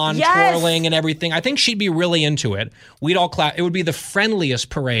baton, twirling and everything. I think she'd be really into it. We'd all clap. It would be the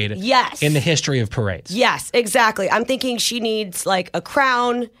friendliest parade in the history of parades. Yes, exactly. I'm thinking she needs like a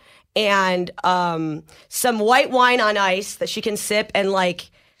crown and some white wine on ice that she can sip and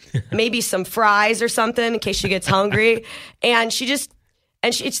like maybe some fries or something in case she gets hungry. And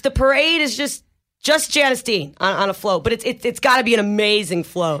it's the parade is just Janice Dean on a float. But it's got to be an amazing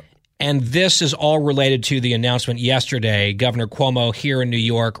float. And this is all related to the announcement yesterday, Governor Cuomo here in New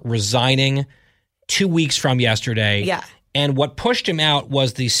York resigning 2 weeks from yesterday. Yeah. And what pushed him out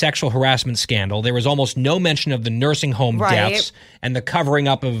was the sexual harassment scandal. There was almost no mention of the nursing home deaths and the covering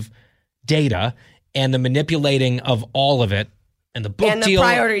up of data and the manipulating of all of it. and the book and the deal.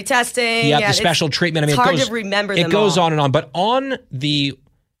 priority testing. Yeah, the special treatment. I mean, it's hard to remember them It goes all. on and on. But on the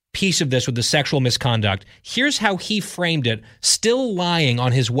piece of this with the sexual misconduct, here's how he framed it, still lying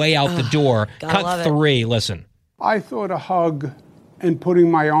on his way out the door. Cut 3, listen. I thought a hug and putting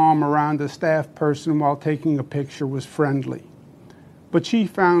my arm around a staff person while taking a picture was friendly, but she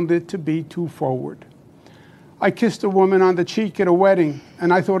found it to be too forward. I kissed a woman on the cheek at a wedding,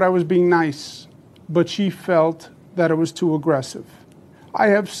 and I thought I was being nice, but she felt that it was too aggressive. I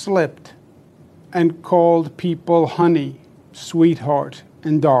have slipped and called people honey, sweetheart,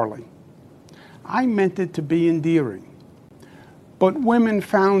 and darling. I meant it to be endearing, but women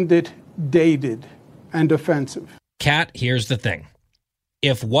found it dated and offensive. Kat, here's the thing.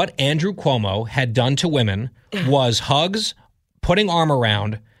 If what Andrew Cuomo had done to women was hugs, putting arm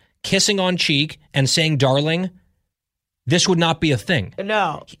around, kissing on cheek, and saying darling, this would not be a thing.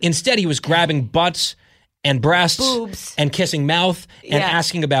 No. Instead, he was grabbing butts and breasts, boobs, and kissing mouth, and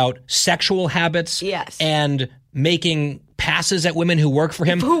asking about sexual habits, and making passes at women who work for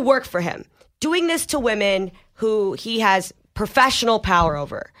him. Doing this to women who he has professional power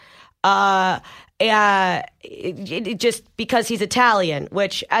over. Just because he's Italian,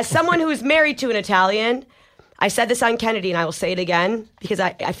 which, as someone who's married to an Italian, I said this on Kennedy and I will say it again because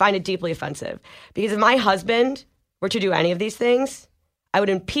I find it deeply offensive. Because if my husband were to do any of these things, I would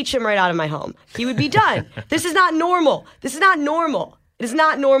impeach him right out of my home. He would be done. This is not normal. This is not normal. It is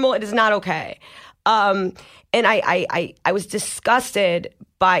not normal. It is not okay. And I was disgusted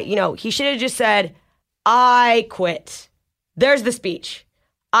by, he should have just said, I quit. There's the speech.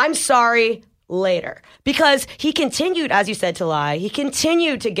 I'm sorry. Later. Because he continued, as you said, to lie. He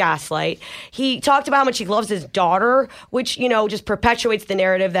continued to gaslight. He talked about how much he loves his daughter, which, just perpetuates the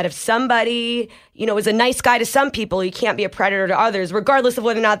narrative that if somebody, is a nice guy to some people, he can't be a predator to others, regardless of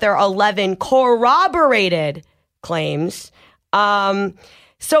whether or not there are 11 corroborated claims. So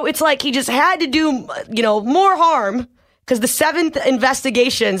it's like he just had to do, more harm because the 7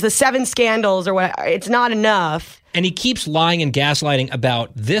 investigations, the 7 scandals or what, it's not enough. And he keeps lying and gaslighting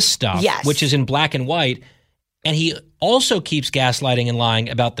about this stuff, which is in black and white. And he also keeps gaslighting and lying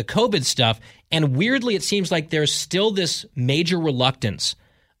about the COVID stuff. And weirdly, it seems like there's still this major reluctance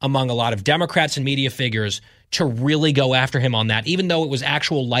among a lot of Democrats and media figures to really go after him on that, even though it was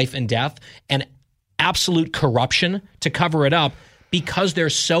actual life and death and absolute corruption to cover it up, because they're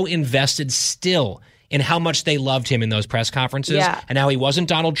so invested still in how much they loved him in those press conferences and how he wasn't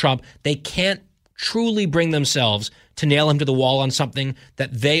Donald Trump. They can't truly bring themselves to nail him to the wall on something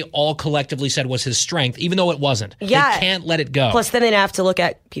that they all collectively said was his strength, even though it wasn't. Yeah. They can't let it go. Plus, then they have to look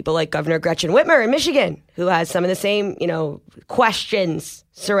at people like Governor Gretchen Whitmer in Michigan, who has some of the same, questions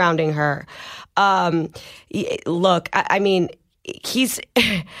surrounding her. Look, I mean,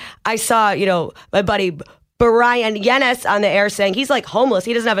 I saw, my buddy Brian Yennes on the air saying he's like homeless.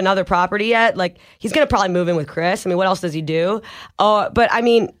 He doesn't have another property yet. Like, he's going to probably move in with Chris. I mean, what else does he do? But I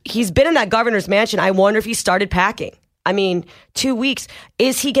mean, he's been in that governor's mansion. I wonder if he started packing. I mean, 2 weeks.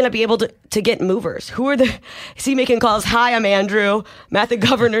 Is he going to be able to get movers? Is he making calls? Hi, I'm Andrew. I'm at the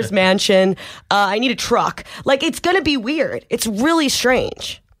governor's mansion. I need a truck. Like, it's going to be weird. It's really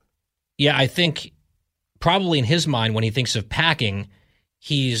strange. Yeah, I think probably in his mind, when he thinks of packing,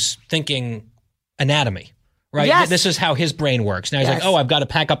 he's thinking anatomy. Right? Yes. This is how his brain works. Now he's like, I've got to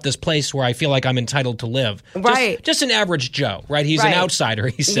pack up this place where I feel like I'm entitled to live. Right. Just an average Joe, right? He's an outsider,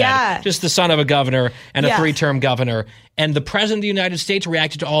 he said. Just the son of a governor and a 3-term governor. And the president of the United States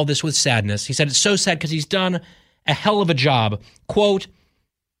reacted to all this with sadness. He said it's so sad because he's done a hell of a job, quote,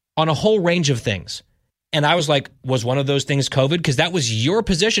 on a whole range of things. And I was like, was one of those things COVID? Because that was your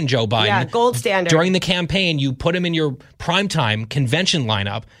position, Joe Biden. Yeah, gold standard. During the campaign, you put him in your primetime convention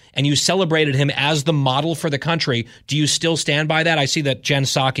lineup, and you celebrated him as the model for the country. Do you still stand by that? I see that Jen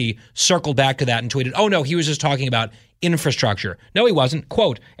Psaki circled back to that and tweeted, oh, no, he was just talking about infrastructure. No, he wasn't.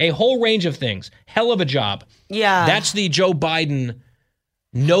 Quote, a whole range of things. Hell of a job. Yeah. That's the Joe Biden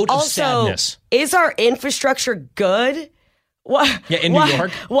note of sadness. Is our infrastructure good? In New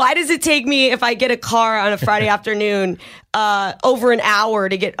York. Why does it take me, if I get a car on a Friday afternoon, over an hour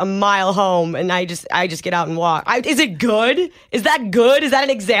to get a mile home, and I just get out and walk? Is it good? Is that good? Is that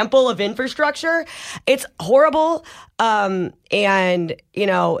an example of infrastructure? It's horrible. And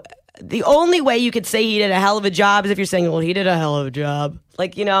the only way you could say he did a hell of a job is if you're saying, well, he did a hell of a job.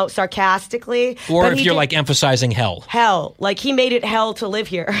 Like, sarcastically. Or if you're emphasizing hell. Hell. Like, he made it hell to live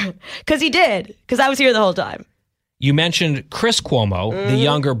here. Because he did. Because I was here the whole time. You mentioned Chris Cuomo, the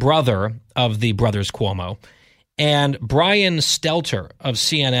younger brother of the brothers Cuomo, and Brian Stelter of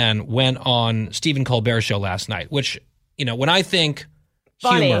CNN went on Stephen Colbert's show last night, which, when I think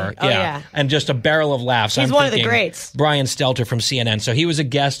Funny. humor. Oh, yeah. And just a barrel of laughs. He's one of the greats. Brian Stelter from CNN. So he was a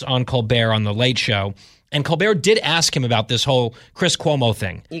guest on Colbert on The Late Show. And Colbert did ask him about this whole Chris Cuomo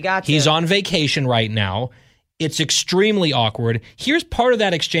thing. You got to. He's on vacation right now. It's extremely awkward. Here's part of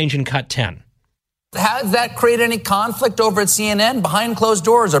that exchange in Cut 10. Has that created any conflict over at CNN behind closed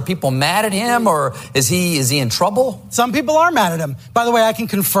doors? Are people mad at him, or is he in trouble? Some people are mad at him. By the way, I can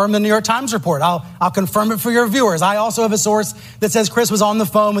confirm the New York Times report. I'll confirm it for your viewers. I also have a source that says Chris was on the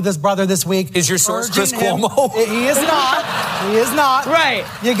phone with his brother this week. Is your source Chris Cuomo? He is not. He is not. Right.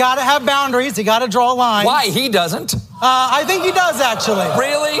 You got to have boundaries. You got to draw a line. Why? He doesn't. I think he does, actually.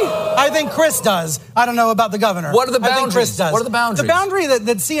 Really? I think Chris does. I don't know about the governor. What are the boundaries? I think Chris does. What are the boundaries? The boundary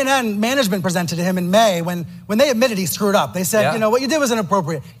that CNN management presented to him in May when they admitted he screwed up. They said, what you did was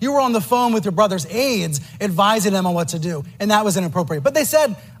inappropriate. You were on the phone with your brother's aides advising them on what to do, and that was inappropriate. But they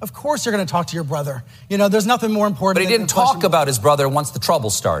said, of course you're going to talk to your brother. There's nothing more important. But he didn't talk about his brother once the trouble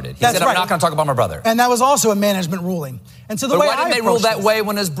started. He said, I'm not going to talk about my brother. And that was also a management ruling. And so why didn't they rule that way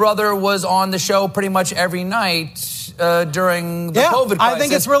when his brother was on the show pretty much every night during the COVID crisis? I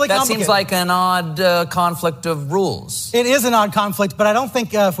think it's really complicated. That seems like an odd conflict of rules. It is an odd conflict, but I don't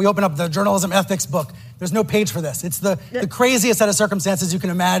think if we open up the journalism ethics book, there's no page for this. It's the craziest set of circumstances you can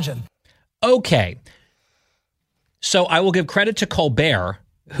imagine. Okay. So I will give credit to Colbert,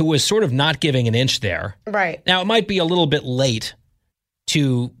 who was sort of not giving an inch there. Right. Now, it might be a little bit late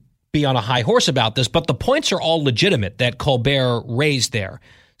to be on a high horse about this, but the points are all legitimate that Colbert raised there,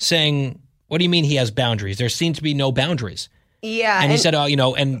 saying, what do you mean he has boundaries? There seem to be no boundaries. Yeah. And he said,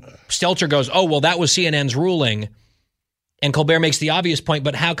 and Stelter goes, that was CNN's ruling. And Colbert makes the obvious point,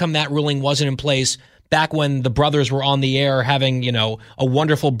 but how come that ruling wasn't in place back when the brothers were on the air having, a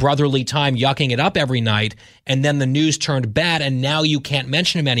wonderful brotherly time yucking it up every night, and then the news turned bad and now you can't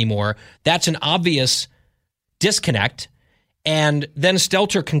mention him anymore? That's an obvious disconnect. And then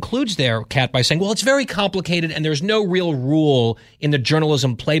Stelter concludes there, Kat, by saying, well, it's very complicated and there's no real rule in the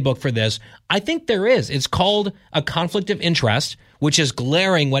journalism playbook for this. I think there is. It's called a conflict of interest, which is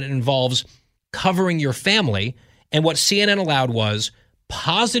glaring when it involves covering your family. And what CNN allowed was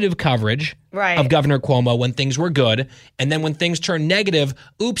positive coverage of Governor Cuomo when things were good. And then when things turned negative,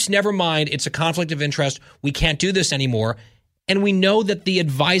 oops, never mind. It's a conflict of interest. We can't do this anymore. And we know that the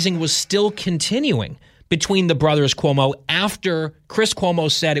advising was still continuing between the brothers Cuomo after Chris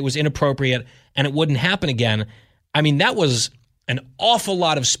Cuomo said it was inappropriate and it wouldn't happen again. I mean, that was an awful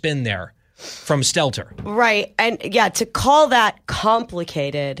lot of spin there from Stelter. Right. And to call that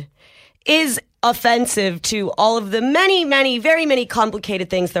complicated is offensive to all of the many, many, very many complicated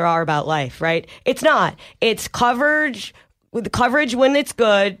things there are about life, right? It's not. It's coverage with coverage when it's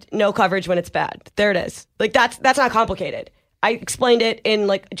good, no coverage when it's bad. There it is. Like that's not complicated. I explained it in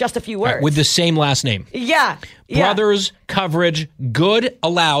just a few words. Right, with the same last name. Yeah. Brothers, coverage, good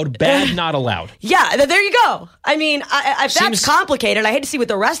allowed, bad not allowed. Yeah, there you go. I mean, if that's complicated, I hate to see what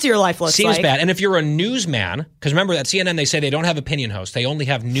the rest of your life looks like. Seems bad. And if you're a newsman, because remember at CNN they say they don't have opinion hosts, they only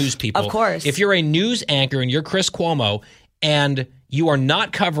have news people. Of course. If you're a news anchor and you're Chris Cuomo and you are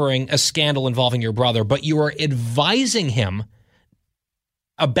not covering a scandal involving your brother, but you are advising him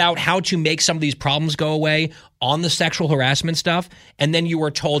about how to make some of these problems go away on the sexual harassment stuff, and then you are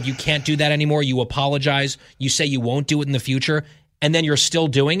told you can't do that anymore, you apologize, you say you won't do it in the future, and then you're still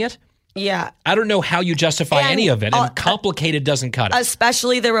doing it? Yeah. I don't know how you justify any of it, and complicated doesn't cut it.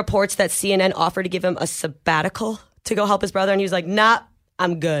 Especially the reports that CNN offered to give him a sabbatical to go help his brother, and he was like, nah,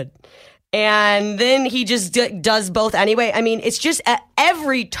 I'm good. And then he just does both anyway. I mean, it's just at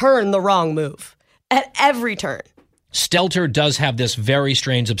every turn the wrong move. At every turn. Stelter does have this very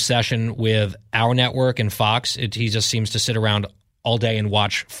strange obsession with our network and Fox. He just seems to sit around all day and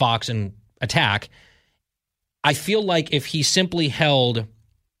watch Fox and attack. I feel like if he simply held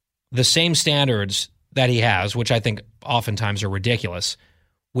the same standards that he has, which I think oftentimes are ridiculous,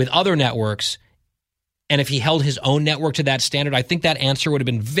 with other networks, and if he held his own network to that standard, I think that answer would have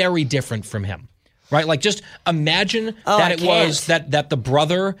been very different from him. Right? Like just imagine that it was that the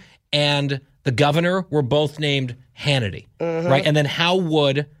brother and the governor were both named Hannity, right? And then how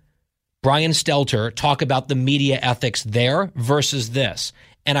would Brian Stelter talk about the media ethics there versus this?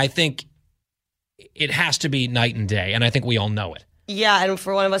 And I think it has to be night and day, and I think we all know it. Yeah, and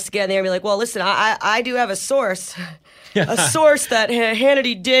for one of us to get in there and be like, well, listen, I do have a source. A source that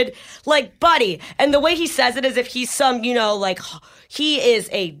Hannity did, buddy. And the way he says it is if he's some, he is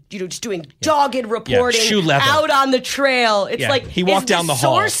just doing dogged reporting out on the trail. It's he walked down the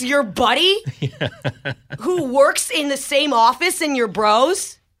hall. Source your buddy who works in the same office in your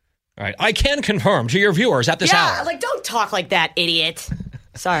bros? All right. I can confirm to your viewers at this hour. Yeah, don't talk like that, idiot.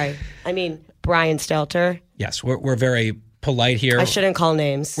 Sorry. I mean, Brian Stelter. Yes, we're very polite here. I shouldn't call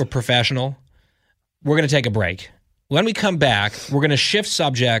names. We're professional. We're going to take a break. When we come back, we're going to shift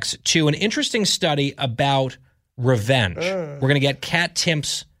subjects to an interesting study about revenge. We're going to get Kat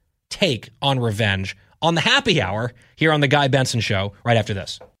Timp's take on revenge on the happy hour here on The Guy Benson Show right after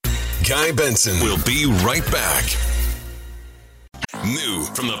this. Guy Benson will be right back. New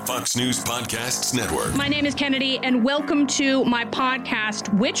from the Fox News Podcasts Network. My name is Kennedy, and welcome to my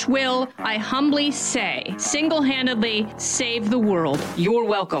podcast, which will, I humbly say, single-handedly save the world. You're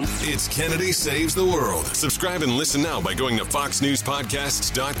welcome. It's Kennedy Saves the World. Subscribe and listen now by going to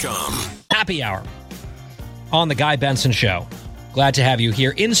foxnewspodcasts.com. Happy hour on The Guy Benson Show. Glad to have you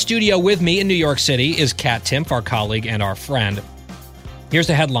here. In studio with me in New York City is Kat Timp, our colleague and our friend. Here's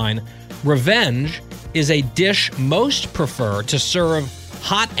the headline. Revenge is a dish most prefer to serve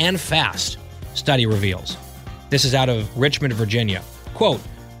hot and fast, study reveals. This is out of Richmond, Virginia. Quote,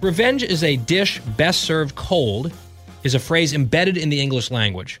 revenge is a dish best served cold is a phrase embedded in the English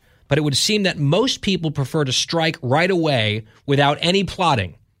language, but it would seem that most people prefer to strike right away without any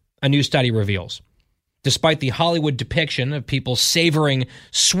plotting, a new study reveals. Despite the Hollywood depiction of people savoring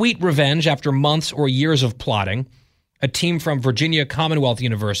sweet revenge after months or years of plotting, a team from Virginia Commonwealth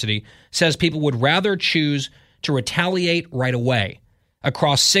University says people would rather choose to retaliate right away.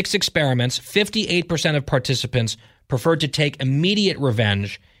 Across 6 experiments, 58% of participants preferred to take immediate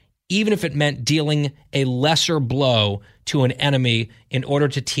revenge, even if it meant dealing a lesser blow to an enemy in order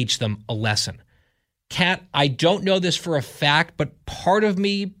to teach them a lesson. Kat, I don't know this for a fact, but part of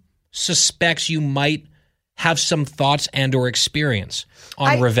me suspects you might have some thoughts and or experience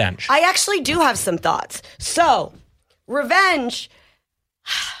on revenge. I actually do have some thoughts. So, revenge,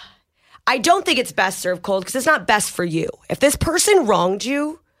 I don't think it's best served cold because it's not best for you. If this person wronged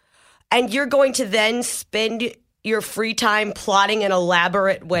you and you're going to then spend your free time plotting an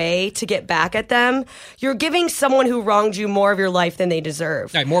elaborate way to get back at them, you're giving someone who wronged you more of your life than they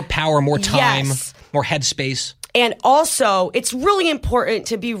deserve. Right, more power, more time, Yes. more headspace. And also, it's really important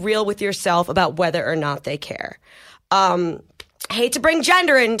to be real with yourself about whether or not they care. I hate to bring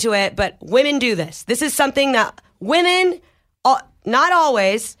gender into it, but women do this. This is something that women, not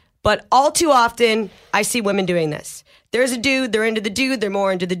always, but all too often, I see women doing this. There's a dude, they're into the dude, they're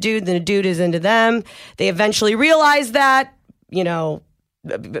more into the dude than the dude is into them. They eventually realize that, you know,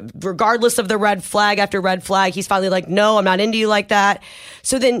 regardless of the red flag after red flag, he's finally like, no, I'm not into you like that.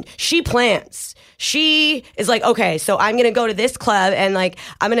 So then she plans. She is like, okay, so I'm going to go to this club and like,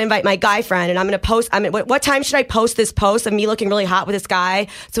 I'm going to invite my guy friend and I'm going to post, what time should I post this post of me looking really hot with this guy?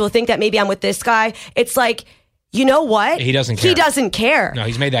 So he'll think that maybe I'm with this guy. It's like, you know what? He doesn't care. He doesn't care. No,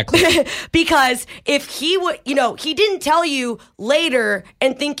 he's made that clear. Because if he would, you know, he didn't tell you later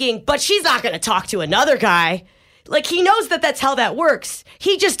and thinking, but she's not going to talk to another guy. Like, he knows that that's how that works.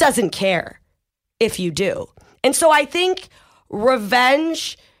 He just doesn't care if you do. And so I think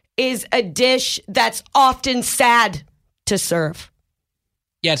revenge is a dish that's often sad to serve.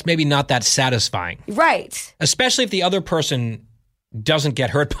 Yeah, it's maybe not that satisfying. Right. Especially if the other person doesn't get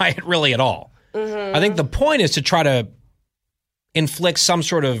hurt by it really at all. I think the point is to try to inflict some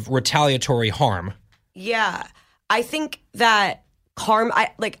sort of retaliatory harm. Yeah. I think that karma,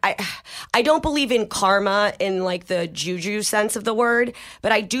 I don't believe in karma in like the juju sense of the word,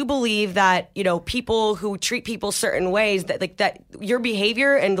 but I do believe that, you know, people who treat people certain ways, that like that your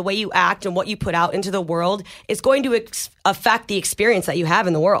behavior and the way you act and what you put out into the world is going to affect the experience that you have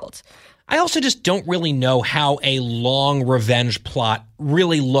in the world. I also just don't really know how a long revenge plot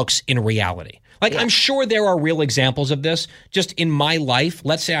really looks in reality. Like, I'm sure there are real examples of this. Just in my life,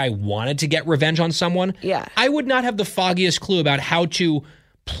 let's say I wanted to get revenge on someone. Yeah. I would not have the foggiest clue about how to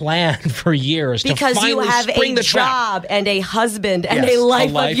plan for years because to finally you have spring a the trap. job and a husband and Yes, a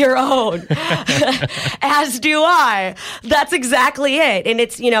life of your own. As do I. That's exactly it. And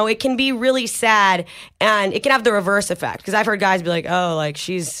it's, you know, it can be really sad and it can have the reverse effect. Because I've heard guys be like, oh, like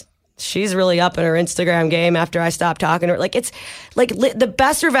she's really up in her Instagram game after I stopped talking to her. Like, it's like the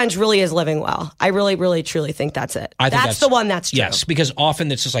best revenge really is living well. I really, really, truly think that's it. I think that's the one that's true. Yes, because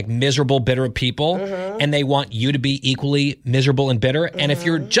often it's just like miserable, bitter people, and they want you to be equally miserable and bitter. And if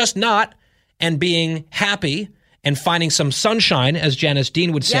you're just not, and being happy and finding some sunshine, as Janice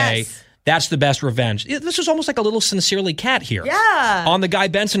Dean would say, that's the best revenge. This was almost like a little Sincerely Kat here. Yeah. On the Guy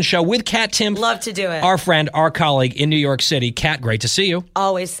Benson Show with Kat Timp. Love to do it. Our friend, our colleague in New York City. Kat, great to see you.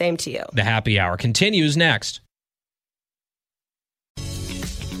 Always same to you. The happy hour continues next.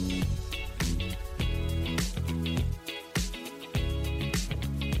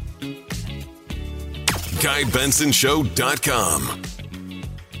 GuyBensonShow.com.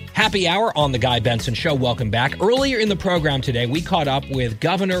 Happy hour on the Guy Benson Show. Welcome back. Earlier in the program today, we caught up with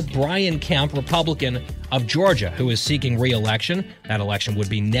Governor Brian Kemp, Republican of Georgia, who is seeking re-election. That election would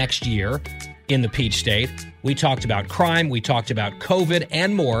be next year in the Peach State. We talked about crime, we talked about COVID,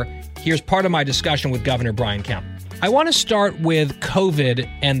 and more. Here's part of my discussion with Governor Brian Kemp. I want to start with COVID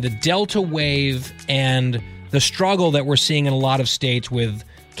and the Delta wave and the struggle that we're seeing in a lot of states with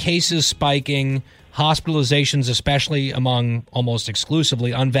cases spiking, hospitalizations, especially among almost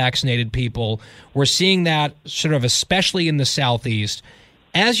exclusively unvaccinated people. We're seeing that sort of especially in the Southeast.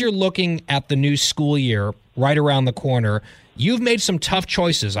 As you're looking at the new school year right around the corner, you've made some tough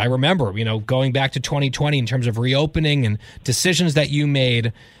choices. I remember, going back to 2020 in terms of reopening and decisions that you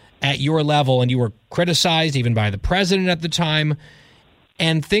made at your level, and you were criticized even by the president at the time.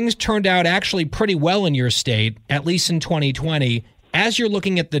 And things turned out actually pretty well in your state, at least in 2020. As you're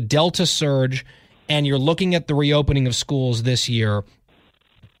looking at the Delta surge and you're looking at the reopening of schools this year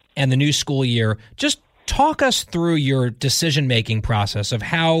and the new school year, just talk us through your decision-making process of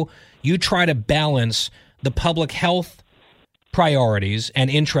how you try to balance the public health priorities and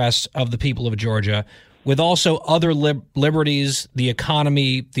interests of the people of Georgia with also other liberties, the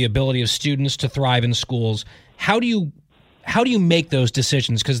economy, the ability of students to thrive in schools. How do you make those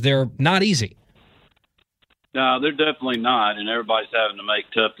decisions? Because they're not easy. No, they're definitely not, and everybody's having to make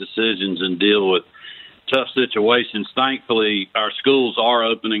tough decisions and deal with tough situations. Thankfully, our schools are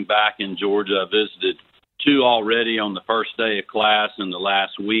opening back in Georgia. I visited 2 already on the first day of class in the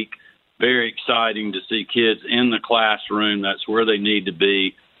last week. Very exciting to see kids in the classroom. That's where they need to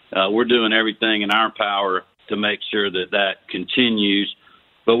be. We're doing everything in our power to make sure that continues.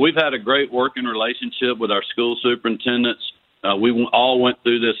 But we've had a great working relationship with our school superintendents. We all went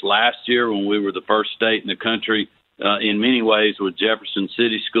through this last year when we were the first state in the country, in many ways, with Jefferson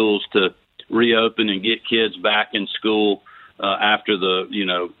City schools to reopen and get kids back in school after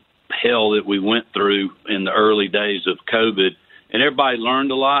the hell that we went through in the early days of COVID. And everybody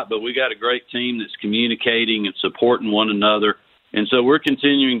learned a lot, but we got a great team that's communicating and supporting one another. And so we're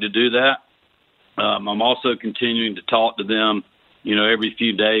continuing to do that. I'm also continuing to talk to them, every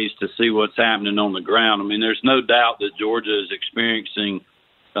few days to see what's happening on the ground. I mean, there's no doubt that Georgia is experiencing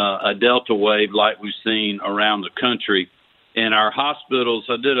a Delta wave like we've seen around the country. And our hospitals,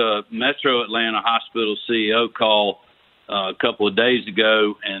 I did a Metro Atlanta hospital CEO call a couple of days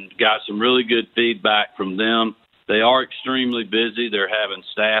ago and got some really good feedback from them. They are extremely busy. They're having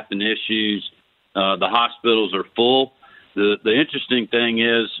staffing issues. The hospitals are full. The interesting thing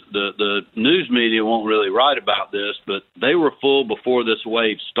is the news media won't really write about this, but they were full before this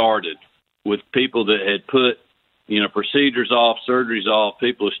wave started with people that had put, procedures off, surgeries off.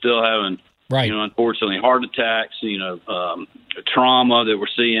 People are still having, unfortunately, heart attacks, trauma that we're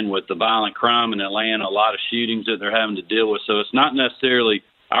seeing with the violent crime in Atlanta, a lot of shootings that they're having to deal with. So it's not necessarily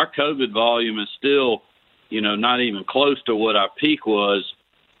our COVID volume is still, not even close to what our peak was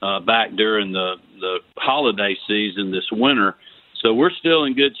back during the holiday season this winter. So we're still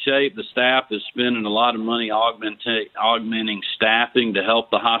in good shape. The staff is spending a lot of money augmenting staffing to help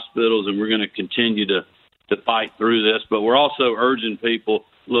the hospitals, and we're going to continue to fight through this. But we're also urging people,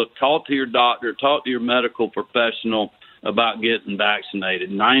 look, talk to your doctor, talk to your medical professional about getting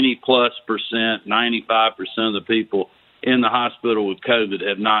vaccinated. 90+%, 95% of the people in the hospital with COVID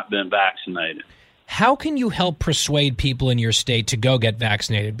have not been vaccinated. How can you help persuade people in your state to go get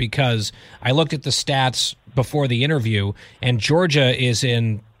vaccinated? Because I looked at the stats before the interview, and Georgia is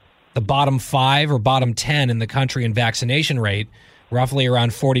in the bottom 5 or bottom 10 in the country in vaccination rate. Roughly around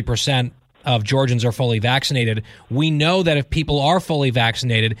 40% of Georgians are fully vaccinated. We know that if people are fully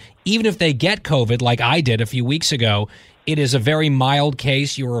vaccinated, even if they get COVID, like I did a few weeks ago, it is a very mild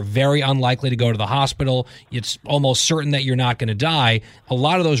case. You are very unlikely to go to the hospital. It's almost certain that you're not going to die. A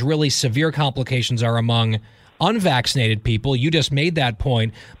lot of those really severe complications are among unvaccinated people. You just made that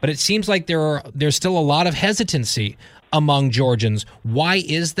point, but it seems like there's still a lot of hesitancy among Georgians. Why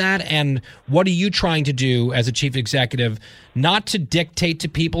is that? And what are you trying to do as a chief executive, not to dictate to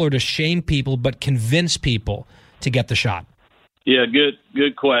people or to shame people, but convince people to get the shot? Yeah,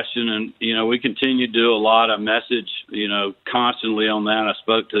 good question. And, we continue to do a lot of message, constantly on that. I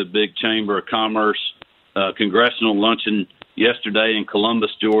spoke to the big Chamber of Commerce congressional luncheon yesterday in Columbus,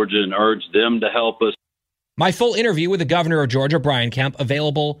 Georgia, and urged them to help us. My full interview with the governor of Georgia, Brian Kemp,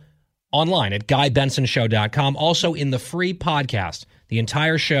 available online at GuyBensonShow.com. Also in the free podcast, the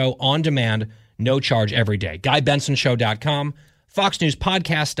entire show on demand, no charge every day. GuyBensonShow.com,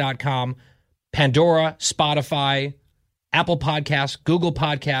 FoxNewsPodcast.com, Pandora, Spotify, Apple Podcasts, Google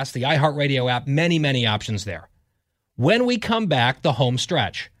Podcasts, the iHeartRadio app, many, many options there. When we come back, the home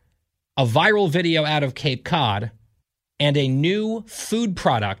stretch. A viral video out of Cape Cod and a new food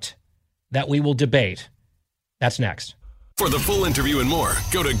product that we will debate. That's next. For the full interview and more,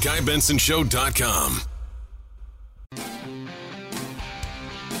 go to GuyBensonShow.com.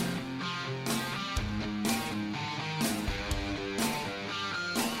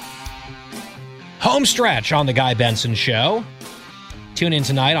 Home stretch on the Guy Benson Show. Tune in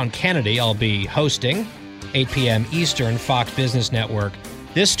tonight on Kennedy. I'll be hosting 8 p.m. Eastern, Fox Business Network.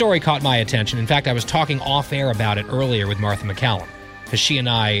 This story caught my attention. In fact, I was talking off air about it earlier with Martha McCallum, because she and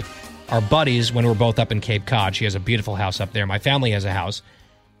I are buddies when we're both up in Cape Cod. She has a beautiful house up there. My family has a house.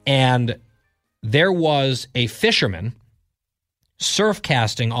 And there was a fisherman surf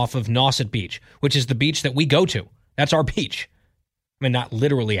casting off of Nauset Beach, which is the beach that we go to. That's our beach. I mean, not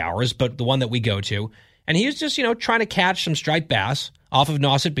literally ours, but the one that we go to. And he was just, trying to catch some striped bass off of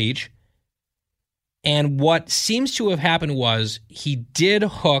Nauset Beach. And what seems to have happened was he did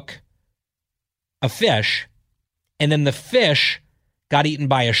hook a fish, and then the fish got eaten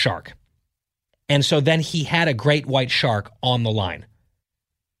by a shark. And so then he had a great white shark on the line.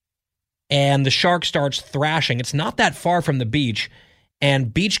 And the shark starts thrashing. It's not that far from the beach,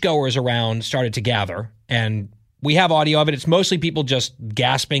 and beachgoers around started to gather, and we have audio of it. It's mostly people just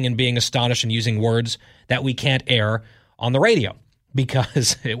gasping and being astonished and using words that we can't air on the radio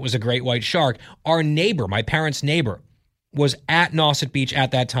because it was a great white shark. Our neighbor, my parents' neighbor, was at Nauset Beach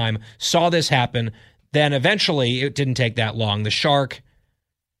at that time, saw this happen. Then eventually, it didn't take that long, the shark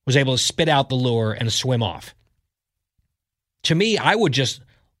was able to spit out the lure and swim off. To me, I would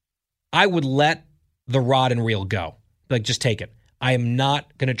let the rod and reel go. Like, just take it. I am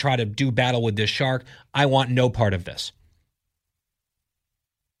not going to try to do battle with this shark. I want no part of this.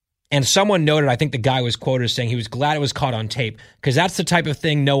 And someone noted, I think the guy was quoted as saying he was glad it was caught on tape, because that's the type of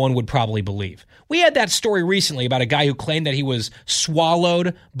thing no one would probably believe. We had that story recently about a guy who claimed that he was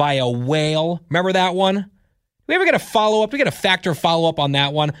swallowed by a whale. Remember that one? We ever get a follow-up? We get a factor follow-up on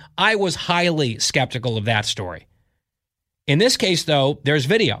that one? I was highly skeptical of that story. In this case, though, there's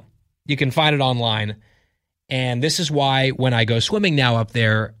video. You can find it online. And this is why when I go swimming now up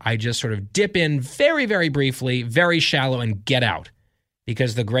there, I just sort of dip in very, very briefly, very shallow, and get out,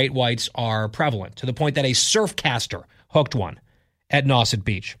 because the great whites are prevalent to the point that a surf caster hooked one at Nauset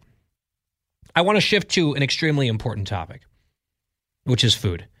Beach. I want to shift to an extremely important topic, which is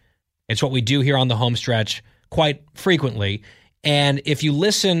food. It's what we do here on the home stretch quite frequently. And if you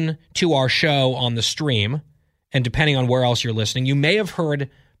listen to our show on the stream, and depending on where else you're listening, you may have heard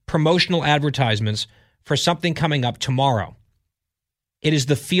promotional advertisements for something coming up tomorrow. It is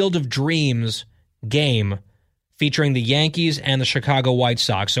the Field of Dreams game featuring the Yankees and the Chicago White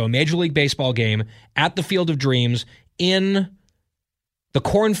Sox. So a Major League Baseball game at the Field of Dreams in the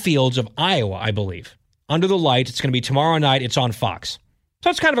cornfields of Iowa, I believe. Under the lights. It's going to be tomorrow night. It's on Fox.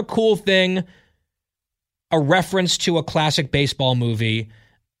 So it's kind of a cool thing, a reference to a classic baseball movie,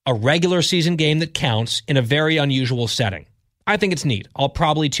 a regular season game that counts in a very unusual setting. I think it's neat. I'll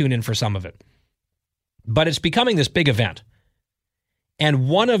probably tune in for some of it. But it's becoming this big event. And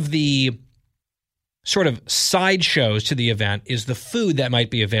one of the sort of side shows to the event is the food that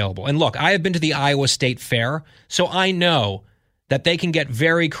might be available. And look, I have been to the Iowa State Fair, so I know that they can get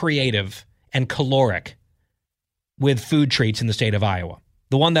very creative and caloric with food treats in the state of Iowa.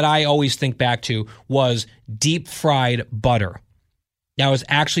 The one that I always think back to was deep fried butter. Now, it's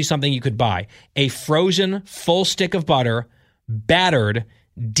actually something you could buy. A frozen full stick of butter, battered,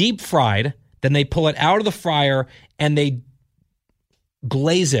 deep fried. Then they pull it out of the fryer and they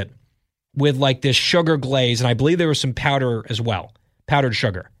glaze it with like this sugar glaze. And I believe there was some powder as well, powdered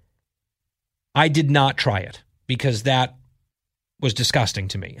sugar. I did not try it because that was disgusting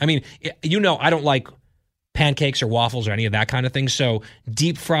to me. I mean, I don't like pancakes or waffles or any of that kind of thing. So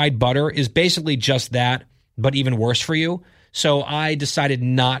deep fried butter is basically just that, but even worse for you. So I decided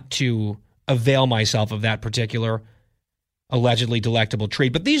not to avail myself of that particular allegedly delectable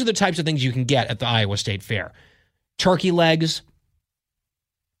treat. But these are the types of things you can get at the Iowa State Fair. Turkey legs,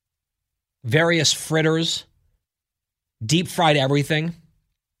 various fritters, deep fried everything,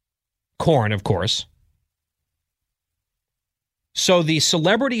 corn, of course. So the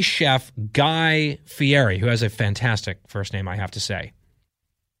celebrity chef Guy Fieri, who has a fantastic first name, I have to say.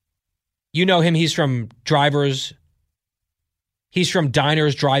 You know him. He's from Drivers. He's from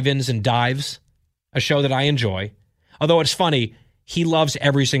Diners, Drive-Ins, and Dives, a show that I enjoy. Although it's funny, he loves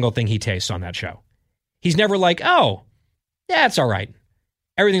every single thing he tastes on that show. He's never like, oh, yeah, it's all right.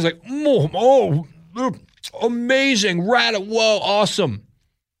 Everything's like, oh, amazing, whoa, awesome.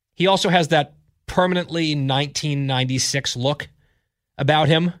 He also has that permanently 1996 look about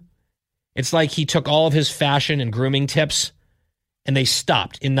him. It's like he took all of his fashion and grooming tips and they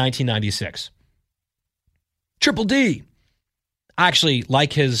stopped in 1996. Triple D, I actually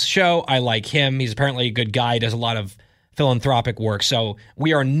like his show. I like him. He's apparently a good guy. He does a lot of philanthropic work. So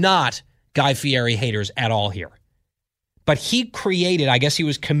we are not Guy Fieri haters at all here. But he created, I guess he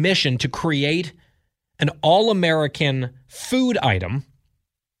was commissioned to create an all-American food item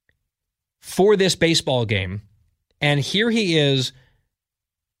for this baseball game. And here he is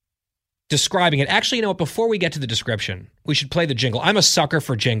describing it. Actually, you know what? Before we get to the description, we should play the jingle. I'm a sucker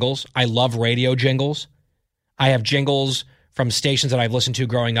for jingles. I love radio jingles. I have jingles from stations that I've listened to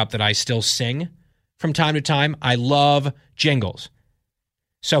growing up that I still sing from time to time. I love jingles.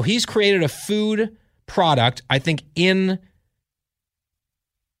 So he's created a food product, I think, in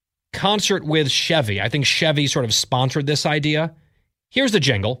concert with Chevy. I think Chevy sort of sponsored this idea. Here's the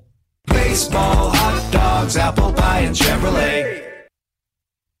jingle. Baseball, hot dogs, apple pie, and Chevrolet.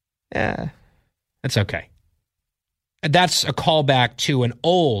 Yeah, that's okay. That's a callback to an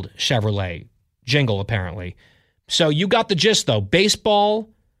old Chevrolet jingle, apparently. So you got the gist, though. Baseball,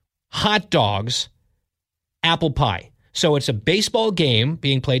 hot dogs, apple pie. So it's a baseball game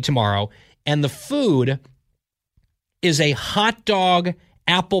being played tomorrow, and the food is a hot dog,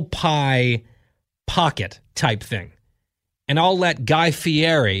 apple pie pocket type thing. And I'll let Guy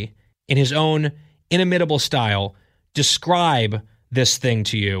Fieri, in his own inimitable style, describe this thing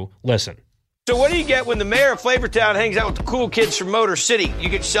to you. Listen. So what do you get when the mayor of Flavortown hangs out with the cool kids from Motor City? You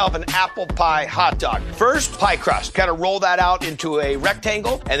get yourself an apple pie hot dog. First, pie crust. Kind of roll that out into a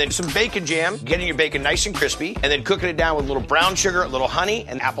rectangle, and then some bacon jam, getting your bacon nice and crispy, and then cooking it down with a little brown sugar, a little honey,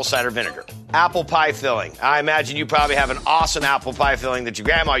 and apple cider vinegar. Apple pie filling. I imagine you probably have an awesome apple pie filling that your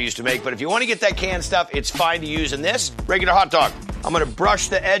grandma used to make, but if you want to get that canned stuff, it's fine to use in this regular hot dog. I'm going to brush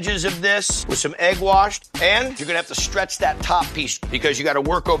the edges of this with some egg wash, and you're going to have to stretch that top piece because you got to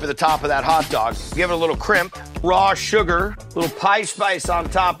work over the top of that hot dog. Give it a little crimp, raw sugar, little pie spice on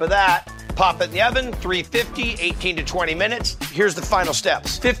top of that. Pop it in the oven, 350, 18 to 20 minutes. Here's the final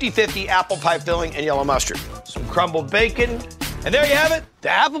steps. 50-50 apple pie filling and yellow mustard. Some crumbled bacon, and there you have it, the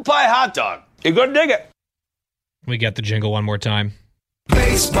apple pie hot dog. You're going to dig it. We get the jingle one more time.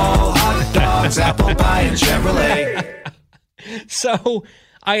 Baseball, hot dogs, apple pie, and Chevrolet. So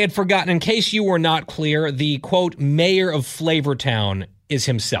I had forgotten, in case you were not clear, the, quote, mayor of Flavortown is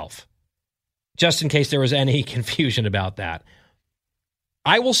himself. Just in case there was any confusion about that.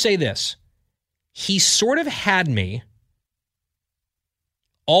 I will say this. He sort of had me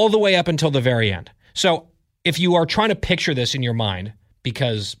all the way up until the very end. So if you are trying to picture this in your mind,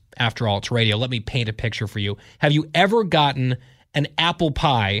 because after all, it's radio, let me paint a picture for you. Have you ever gotten an apple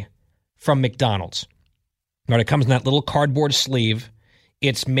pie from McDonald's? Right, it comes in that little cardboard sleeve.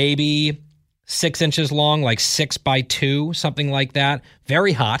 It's maybe 6 inches long, like 6 by 2, something like that.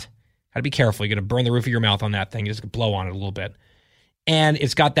 Very hot. Got to be careful. You're going to burn the roof of your mouth on that thing. You just blow on it a little bit. And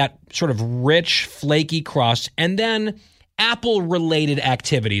it's got that sort of rich, flaky crust, and then apple-related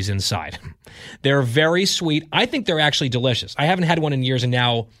activities inside. They're very sweet. I think they're actually delicious. I haven't had one in years, and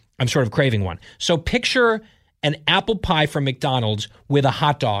now I'm sort of craving one. So picture an apple pie from McDonald's with a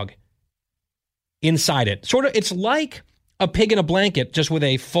hot dog inside it. Sort of, it's like a pig in a blanket, just with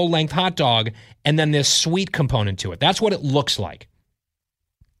a full-length hot dog, and then this sweet component to it. That's what it looks like.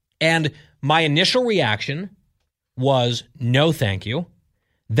 And my initial reaction was, no thank you.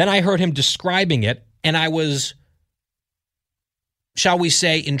 Then I heard him describing it, and I was, shall we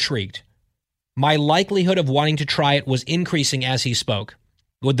say, intrigued. My likelihood of wanting to try it was increasing as he spoke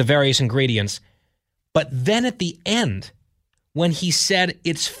with the various ingredients. But then at the end, when he said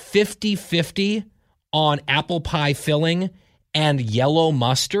it's 50-50 on apple pie filling and yellow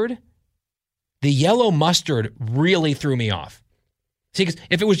mustard, the yellow mustard really threw me off. See, because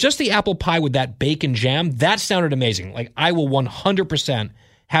if it was just the apple pie with that bacon jam, that sounded amazing. Like, I will 100%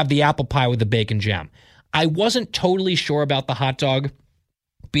 have the apple pie with the bacon jam. I wasn't totally sure about the hot dog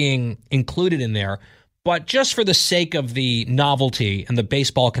being included in there, but just for the sake of the novelty and the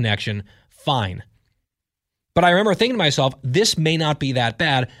baseball connection, fine. But I remember thinking to myself, this may not be that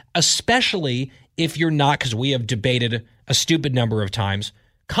bad, especially if you're not, because we have debated a stupid number of times,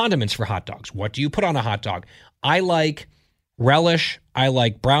 condiments for hot dogs. What do you put on a hot dog? I like relish, I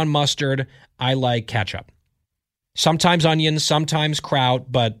like brown mustard, I like ketchup. Sometimes onions, sometimes kraut,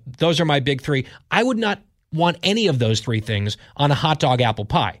 but those are my big three. I would not want any of those three things on a hot dog apple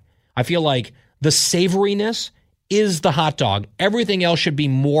pie. I feel like the savoriness is the hot dog. Everything else should be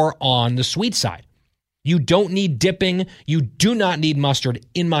more on the sweet side. You don't need dipping. You do not need mustard,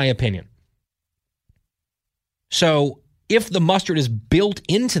 in my opinion. So if the mustard is built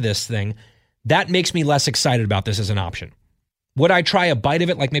into this thing, that makes me less excited about this as an option. Would I try a bite of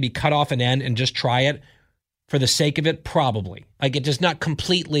it, like maybe cut off an end and just try it for the sake of it? Probably. Like, it does not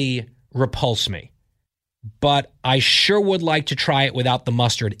completely repulse me. but I sure would like to try it without the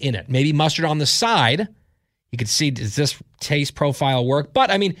mustard in it. Maybe mustard on the side. You could see, does this taste profile work?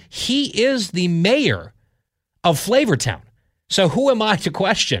 But, I mean, he is the mayor of Flavortown. So who am I to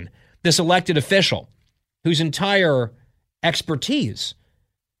question this elected official whose entire expertise,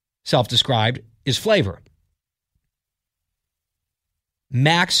 self-described, is flavor?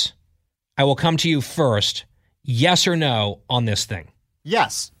 Max, I will come to you first. Yes or no on this thing?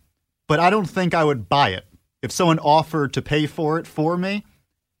 Yes, but I don't think I would buy it. If someone offered to pay for it for me,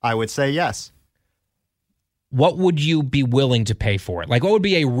 I would say yes. What would you be willing to pay for it? Like, what would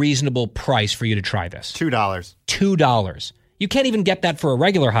be a reasonable price for you to try this? $2. $2. You can't even get that for a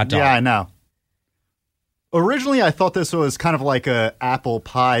regular hot dog. Yeah, I know. Originally, I thought this was kind of like a apple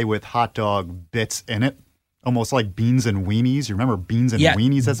pie with hot dog bits in it. Almost like beans and weenies. You remember beans and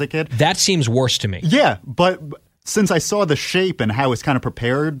weenies as a kid? That seems worse to me. Yeah, but since I saw the shape and how it's kind of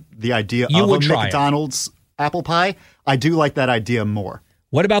prepared, the idea of a McDonald's apple pie, I do like that idea more.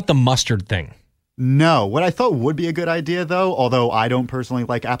 What about the mustard thing? No. What I thought would be a good idea, though, although I don't personally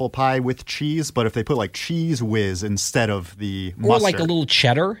like apple pie with cheese, but if they put like cheese whiz instead of the mustard. Or like a little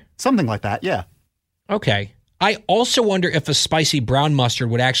cheddar? Something like that, yeah. Okay. I also wonder if a spicy brown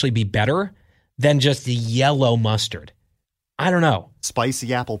mustard would actually be better than just the yellow mustard. I don't know.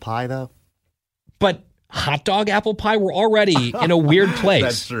 Spicy apple pie, though? But hot dog apple pie, we're already in a weird place.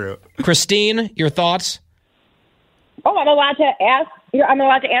 That's true. Christine, your thoughts? Oh, I'm allowed to ask? I'm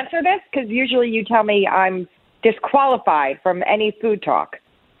allowed to answer this? Because usually you tell me I'm disqualified from any food talk.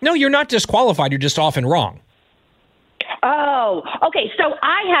 No, you're not disqualified. You're just often wrong. Oh, okay. So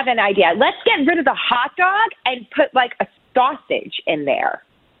I have an idea. Let's get rid of the hot dog and put like a sausage in there.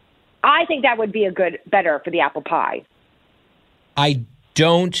 I think that would be better for the apple pie. I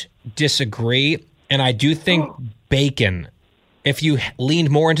don't disagree, and I do think bacon, if you leaned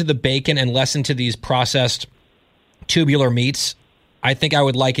more into the bacon and less into these processed tubular meats, I think I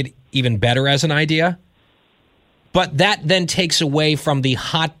would like it even better as an idea. But that then takes away from the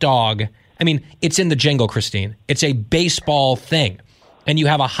hot dog. I mean, it's in the jingle, Christine. It's a baseball thing, and you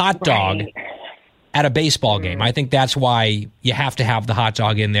have a hot dog at a baseball game. I think that's why you have to have the hot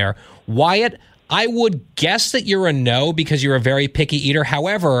dog in there. Wyatt, I would guess that you're a no because you're a very picky eater.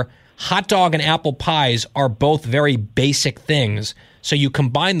 However, hot dog and apple pies are both very basic things. So you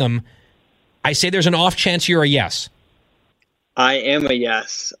combine them. I say there's an off chance you're a yes. I am a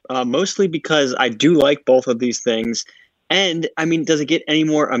yes, mostly because I do like both of these things. And, I mean, does it get any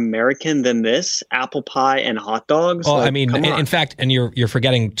more American than this? Apple pie and hot dogs? Well, I mean, in fact, and you're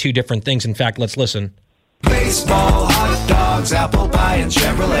forgetting two different things. In fact, let's listen. Baseball, hot dogs, apple pie, and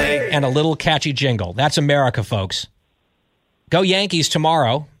Chevrolet. And a little catchy jingle. That's America, folks. Go Yankees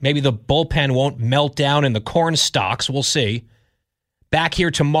tomorrow. Maybe the bullpen won't melt down in the corn stalks. We'll see. Back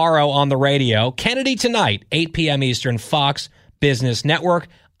here tomorrow on the radio. Kennedy tonight, 8 p.m. Eastern, Fox Business Network.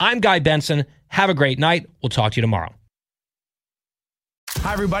 I'm Guy Benson. Have a great night. We'll talk to you tomorrow.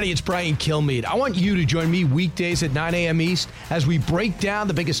 Hi, everybody. It's Brian Kilmeade. I want you to join me weekdays at 9 a.m. East as we break down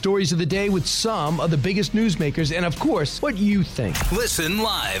the biggest stories of the day with some of the biggest newsmakers and, of course, what you think. Listen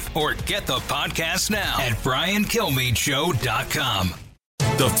live or get the podcast now at BrianKilmeadShow.com.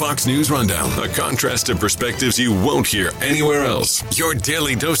 The Fox News Rundown, a contrast of perspectives you won't hear anywhere else. Your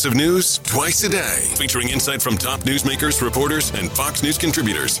daily dose of news twice a day, featuring insight from top newsmakers, reporters, and Fox News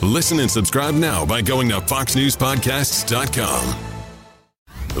contributors. Listen and subscribe now by going to FoxNewsPodcasts.com.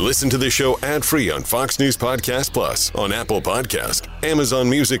 Listen to the show ad-free on Fox News Podcast Plus, on Apple Podcast, Amazon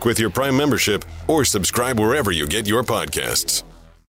Music with your Prime membership, or subscribe wherever you get your podcasts.